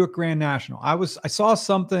like the Buick Grand National. I saw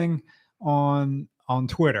something on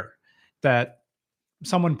Twitter that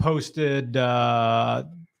someone posted.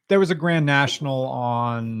 There was a Grand National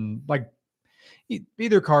on, like,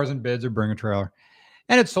 either Cars and Bids or Bring a Trailer,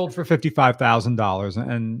 and it sold for $55,000.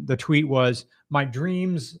 And the tweet was, "My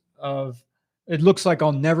dreams of, it looks like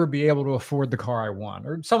I'll never be able to afford the car I want,"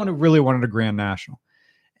 or someone who really wanted a Grand National.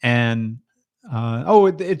 And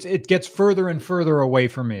it gets further and further away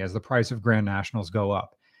from me as the price of Grand Nationals go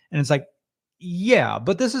up. And it's like, yeah,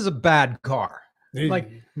 but this is a bad car.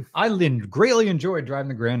 Like, I greatly enjoyed driving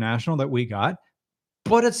the Grand National that we got,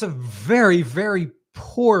 but it's a very, very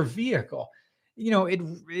poor vehicle.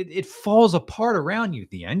 It falls apart around you.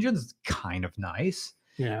 The engine's kind of nice.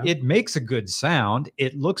 Yeah. It makes a good sound.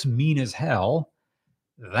 It looks mean as hell.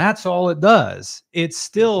 That's all it does. It's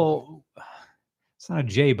not a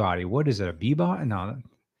J body. What is it? A B body? No,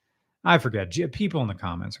 I forget. People in the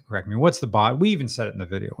comments will correct me. What's the body? We even said it in the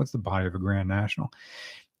video. What's the body of a Grand National?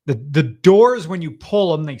 The doors, when you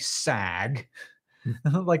pull them, they sag.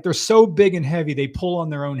 Like, they're so big and heavy, they pull on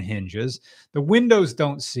their own hinges. The windows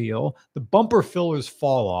don't seal. The bumper fillers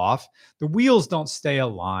fall off. The wheels don't stay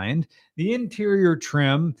aligned. The interior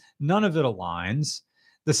trim, none of it aligns.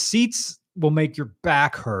 The seats will make your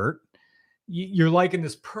back hurt. you're like in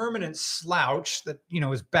this permanent slouch that,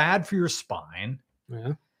 is bad for your spine,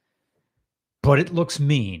 Yeah. but it looks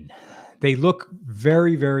mean. They look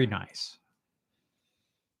very, very nice.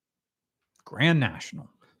 Grand National.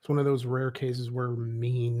 It's one of those rare cases where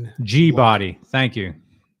mean. G body. Thank you.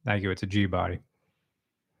 Thank you. It's a G body.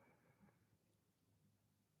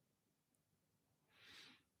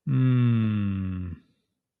 I'm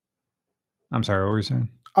sorry. What were you saying?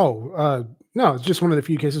 Oh, no, it's just one of the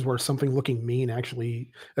few cases where something looking mean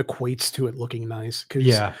actually equates to it looking nice. Because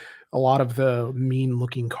Yeah. a lot of the mean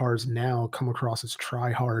looking cars now come across as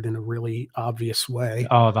try hard in a really obvious way.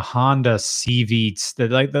 Oh, the Honda CVs,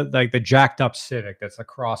 the jacked up Civic. That's a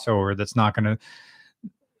crossover. That's not going to.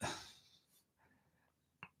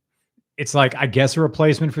 It's like, I guess, a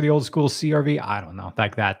replacement for the old school CRV. I don't know,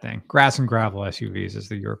 like that thing. Grass and gravel SUVs, as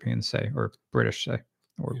the Europeans say, or British say,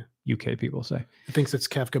 or UK people say. It thinks it's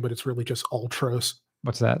Kefka, but it's really just Ultros.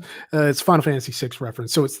 What's that? It's Final Fantasy VI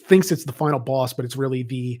reference. So it thinks it's the final boss, but it's really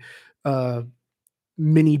the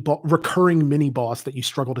recurring mini boss that you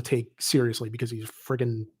struggle to take seriously because he's a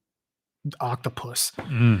friggin' octopus.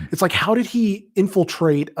 It's like, how did he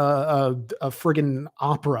infiltrate a friggin'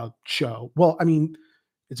 opera show? Well, I mean,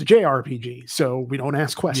 it's a JRPG, so we don't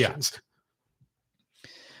ask questions. Yeah.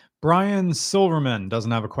 Brian Silverman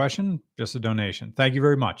doesn't have a question, just a donation. Thank you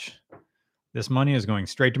very much. This money is going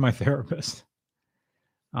straight to my therapist.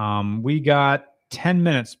 We got 10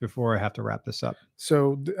 minutes before I have to wrap this up.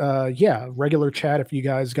 So, regular chat. If you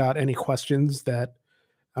guys got any questions that,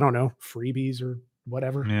 I don't know, freebies or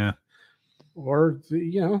whatever. Yeah. Or,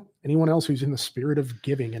 anyone else who's in the spirit of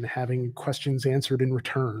giving and having questions answered in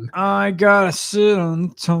return. I gotta sit on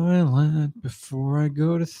the toilet before I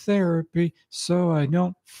go to therapy so I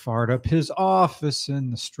don't fart up his office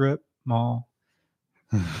in the strip mall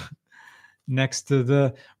next to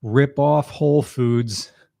the rip-off Whole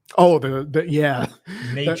Foods. Oh, yeah.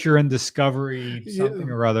 Nature and Discovery, something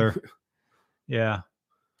or other. Yeah.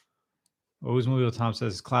 Oldsmobile Tom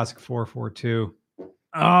says classic 442.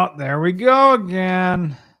 Oh, there we go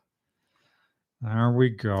again.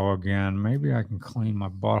 Maybe I can clean my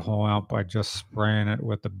butthole out by just spraying it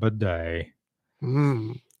with the bidet.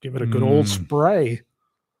 Give it a good old spray.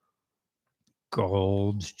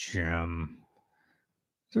 Gold's Gym.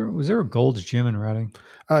 Was there a Gold's Gym in Reading?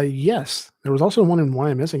 Yes. There was also one in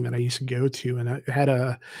Wyomissing that I used to go to, and it had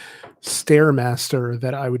a Stairmaster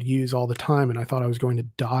that I would use all the time, and I thought I was going to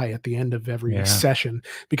die at the end of every session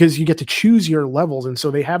because you get to choose your levels, and so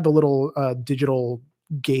they have the little digital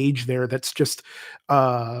gauge there that's just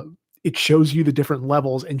it shows you the different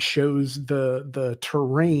levels and shows the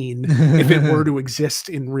terrain if it were to exist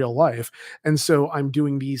in real life. And so I'm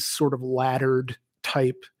doing these sort of laddered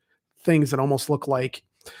type things that almost look like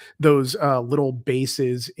those little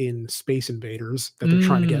bases in Space Invaders that they're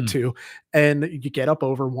trying to get to. And you get up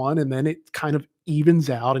over one and then it kind of evens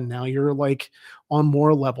out, and now you're like on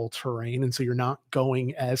more level terrain, and so you're not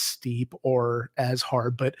going as steep or as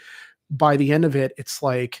hard. But by the end of it, it's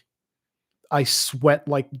like I sweat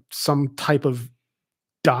like some type of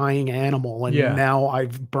dying animal, and now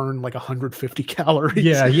I've burned like 150 calories.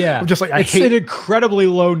 Yeah. I'm just like, it's an incredibly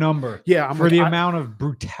low number. Yeah, I'm for like, the amount of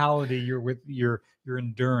brutality you're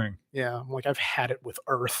enduring. Yeah, I'm like, I've had it with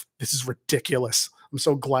Earth. This is ridiculous. I'm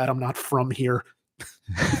so glad I'm not from here.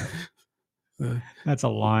 That's a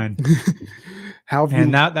line.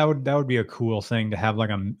 That would be a cool thing to have, like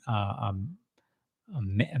a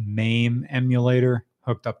MAME emulator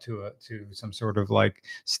hooked up to some sort of like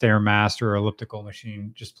Stairmaster or elliptical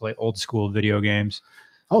machine. Just play old school video games.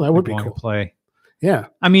 Oh, that would be cool to play. Yeah,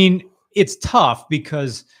 I mean, it's tough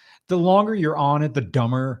because the longer you're on it, the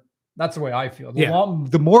dumber. That's the way I feel.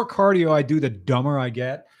 The more cardio I do, the dumber I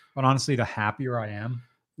get. But honestly, the happier I am.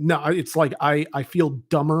 No, it's like I feel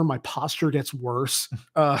dumber. My posture gets worse.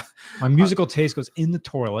 My musical taste goes in the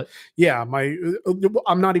toilet. Yeah,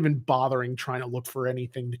 I'm not even bothering trying to look for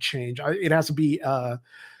anything to change. It has to be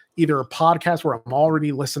either a podcast where I'm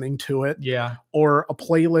already listening to it, or a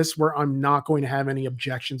playlist where I'm not going to have any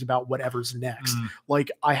objections about whatever's next.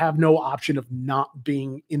 Like, I have no option of not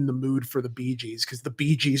being in the mood for the Bee Gees because the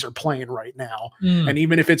Bee Gees are playing right now. And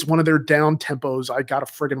even if it's one of their down tempos, I got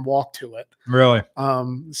to friggin' walk to it. Really?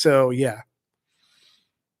 So yeah.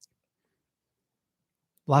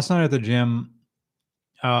 Last night at the gym,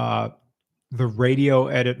 the radio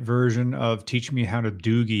edit version of Teach Me How to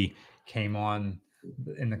Doogie came on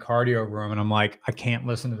in the cardio room, and I'm like, I can't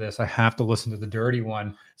listen to this. I have to listen to the dirty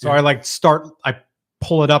one. So I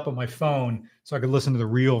pull it up on my phone so I could listen to the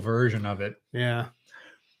real version of it. Yeah.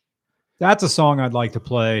 That's a song I'd like to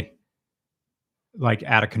play like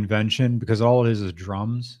at a convention, because all it is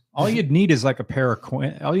drums. All you'd need is like a pair of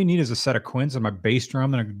all you need is a set of quints and my bass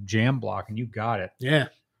drum and a jam block, and you got it. Yeah.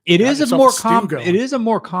 It Got is a yourself more a stew going. it is a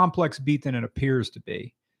more complex beat than it appears to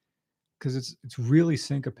be, because it's really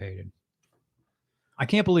syncopated. I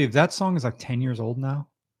can't believe that song is like 10 years old now.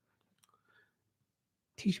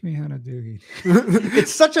 Teach me how to do it.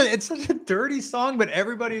 It's such a dirty song, but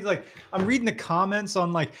everybody's like, I'm reading the comments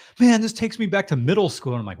on like, man, this takes me back to middle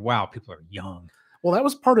school. And I'm like, wow, people are young. Well, that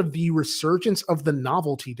was part of the resurgence of the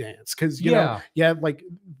novelty dance, because you know, like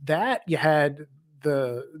that. You had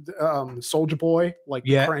the Soldier Boy, like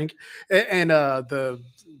the crank, and the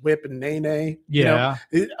whip and nay nay. Yeah,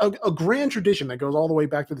 you know, a grand tradition that goes all the way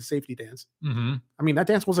back to the safety dance. Mm-hmm. I mean, that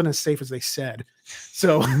dance wasn't as safe as they said,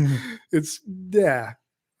 so it's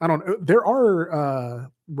I don't know. There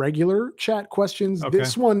are regular chat questions. Okay.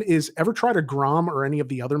 This one is: ever tried a Grom or any of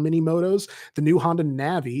the other mini motos? The new Honda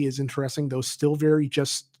Navi is interesting, though still very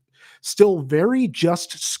just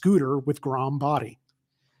scooter with Grom body.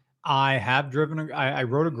 I have driven. I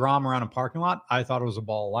rode a Grom around a parking lot. I thought it was a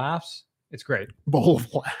ball of laughs. It's great. Ball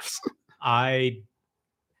of laughs.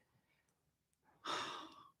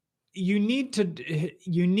 You need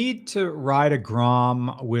to ride a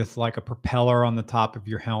Grom with like a propeller on the top of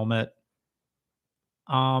your helmet.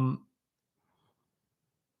 A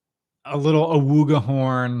little awooga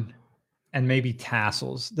horn and maybe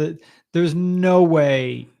tassels. There's no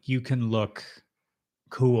way you can look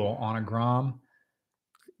cool on a Grom,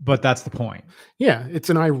 but that's the point. Yeah, it's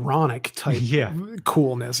an ironic type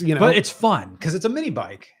coolness, you know. But it's fun because it's a mini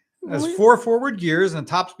bike. It has 4 forward gears and a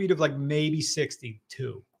top speed of like maybe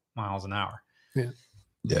 62 miles an hour.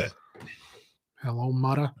 Yeah. Hello,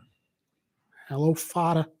 Mata. Hello,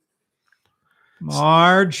 Fada.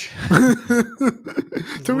 Marge.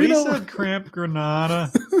 Torino. Lisa Cramp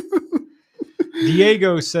Granada.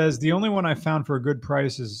 Diego says the only one I found for a good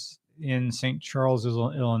price is in St. Charles,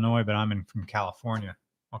 Illinois, but I'm from California.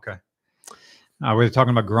 Okay. Are we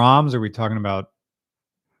talking about Groms? Or are we talking about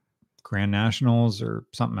Grand Nationals or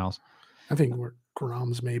something else? I think we're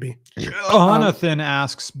Groms, maybe. Jonathan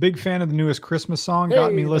asks, big fan of the newest Christmas song.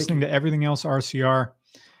 Got me listening to everything else RCR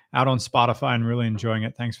out on Spotify and really enjoying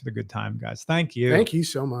it. Thanks for the good time, guys. Thank you. Thank you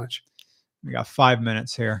so much. We got 5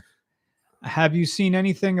 minutes here. Have you seen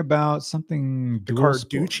anything about something the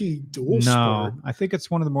Carducci Dual No, Sport? I think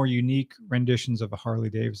it's one of the more unique renditions of a Harley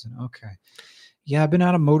Davidson. Okay. Yeah, I've been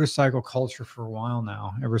out of motorcycle culture for a while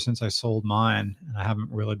now, ever since I sold mine, and I haven't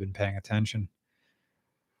really been paying attention.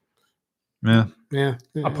 Yeah.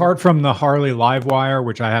 Apart from the Harley Livewire,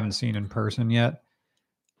 which I haven't seen in person yet.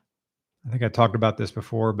 I think I talked about this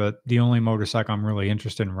before, but the only motorcycle I'm really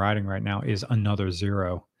interested in riding right now is another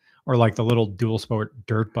Zero, or like the little dual sport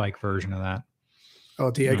dirt bike version of that. Oh,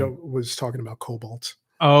 Diego was talking about Cobalts.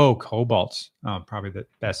 Oh, Cobalts. Oh, probably the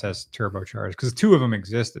SS turbocharged, because 2 of them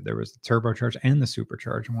existed. There was the turbocharged and the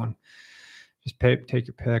supercharged one. Just take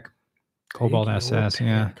your pick. Cobalt SS,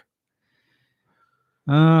 yeah.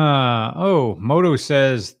 Moto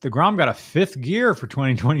says the Grom got a 5th gear for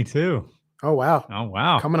 2022. Oh, wow. Oh,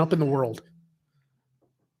 wow. Coming up in the world.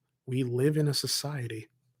 We live in a society.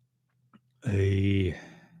 I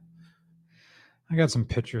got some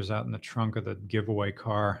pictures out in the trunk of the giveaway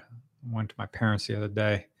car. I went to my parents the other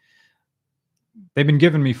day. They've been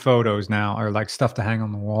giving me photos now, or like stuff to hang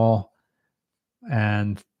on the wall.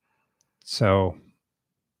 And so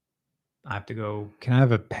I have to go. Can I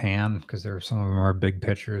have a pan? Because there are some of them are big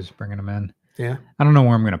pictures, bringing them in. Yeah. I don't know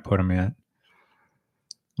where I'm going to put them yet.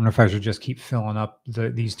 I wonder if I should just keep filling up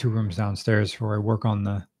these 2 rooms downstairs before I work on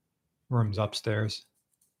the rooms upstairs.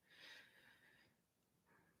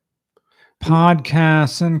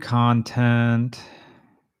 Podcasts and content.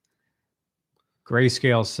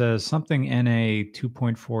 Grayscale says something NA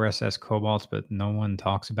 2.4 SS Cobalts, but no one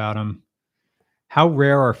talks about them. How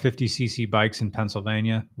rare are 50cc bikes in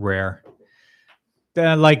Pennsylvania? Rare.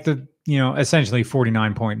 Like essentially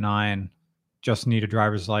 49.9. Just need a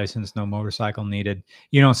driver's license, no motorcycle needed.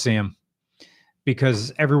 You don't see them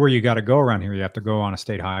because everywhere you got to go around here, you have to go on a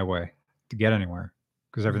state highway to get anywhere,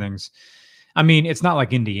 because everything's, I mean, it's not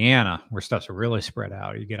like Indiana where stuff's really spread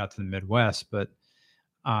out. You get out to the Midwest, but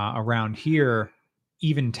around here,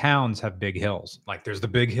 even towns have big hills. Like there's the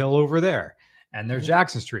big hill over there, and there's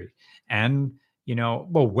Jackson Street. And,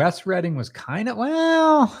 West Reading was kind of,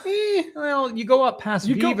 you go up past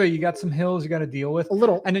Viva, you got some hills you got to deal with. A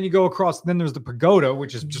little. And then you go across, then there's the Pagoda,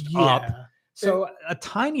 which is just up. So a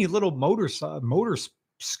tiny little motor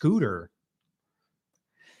scooter.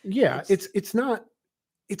 Yeah, it's not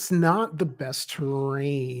the best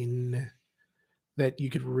terrain that you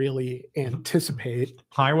could really anticipate.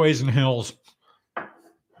 Highways and hills.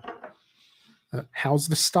 How's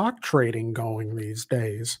the stock trading going these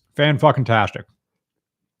days? Fan-fucking-tastic.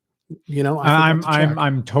 You know, I forgot to check.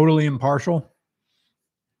 I'm totally impartial.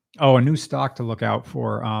 Oh, a new stock to look out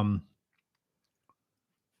for.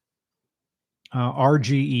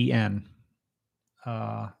 RGEN.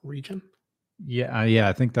 Region. Yeah,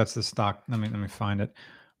 I think that's the stock. Let me find it.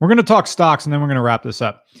 We're going to talk stocks and then we're going to wrap this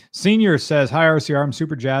up. Senior says, "Hi RCR, I'm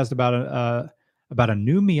super jazzed about a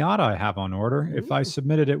new Miata I have on order. Ooh. If I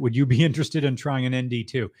submitted it, would you be interested in trying an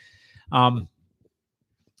ND2?"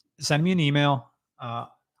 Send me an email.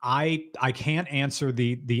 I can't answer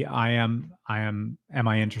the am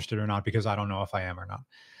I interested or not, because I don't know if I am or not.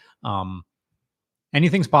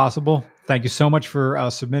 Anything's possible. Thank you so much for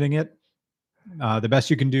submitting it. The best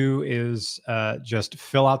you can do is just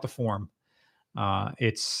fill out the form.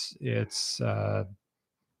 It's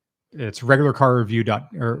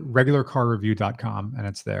regularcarreview.com, and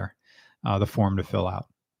it's there, the form to fill out.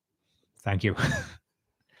 Thank you.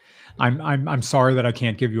 I'm sorry that I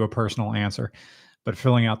can't give you a personal answer, but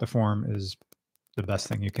filling out the form is the best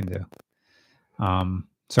thing you can do.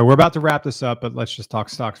 So we're about to wrap this up, but let's just talk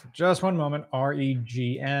stocks for just one moment.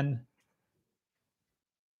 REGN.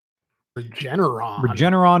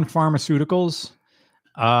 Regeneron Pharmaceuticals.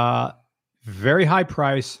 Very high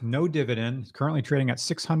price, no dividend. Currently trading at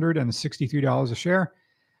 $663 a share.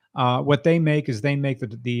 What they make is they make the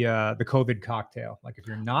COVID cocktail. Like if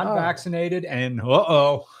you're not vaccinated and it's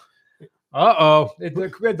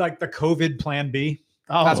like the COVID Plan B.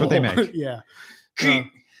 That's what they make. Yeah.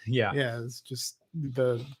 Yeah. It's just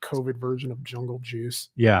the COVID version of Jungle Juice.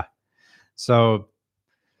 Yeah. So,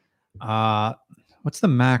 what's the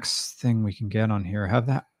max thing we can get on here? Have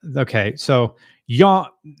that. Okay. So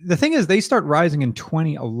the thing is, they start rising in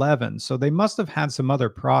 2011. So they must have had some other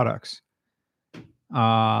products.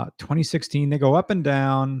 2016, they go up and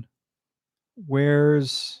down.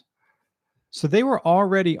 So they were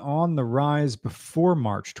already on the rise before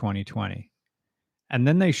March 2020. And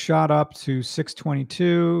then they shot up to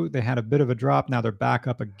 622. They had a bit of a drop. Now they're back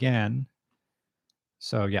up again.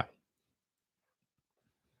 So yeah.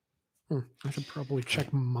 I should probably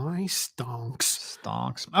check my stonks.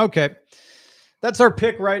 Okay. That's our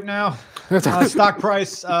pick right now. Stock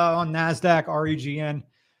price on NASDAQ, REGN,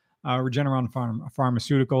 Regeneron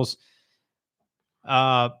Pharmaceuticals.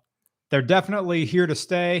 They're definitely here to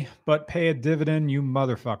stay, but pay a dividend, you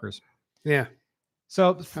motherfuckers. Yeah.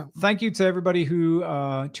 So thank you to everybody who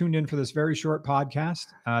tuned in for this very short podcast.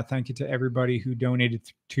 Thank you to everybody who donated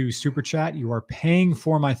to Super Chat. You are paying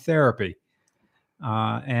for my therapy.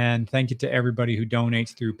 And thank you to everybody who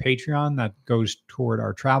donates through Patreon. That goes toward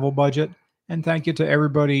our travel budget. And thank you to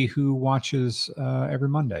everybody who watches every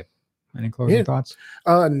Monday. Any closing thoughts?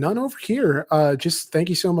 None over here. Just thank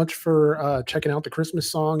you so much for checking out the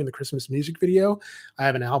Christmas song and the Christmas music video. I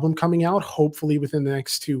have an album coming out, hopefully within the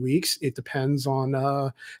next 2 weeks. It depends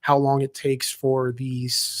on how long it takes for the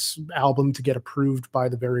album to get approved by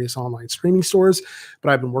the various online streaming stores.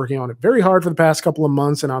 But I've been working on it very hard for the past couple of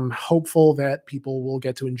months, and I'm hopeful that people will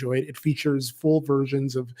get to enjoy it. It features full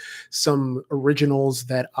versions of some originals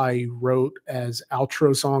that I wrote as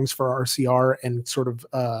outro songs for RCR and sort of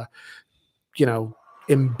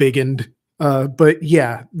embiggened. But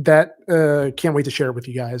yeah, that can't wait to share it with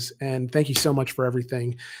you guys. And thank you so much for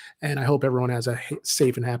everything. And I hope everyone has a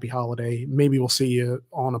safe and happy holiday. Maybe we'll see you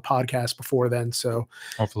on a podcast before then. So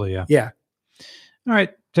hopefully, yeah. Yeah. All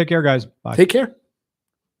right. Take care, guys. Bye. Take care.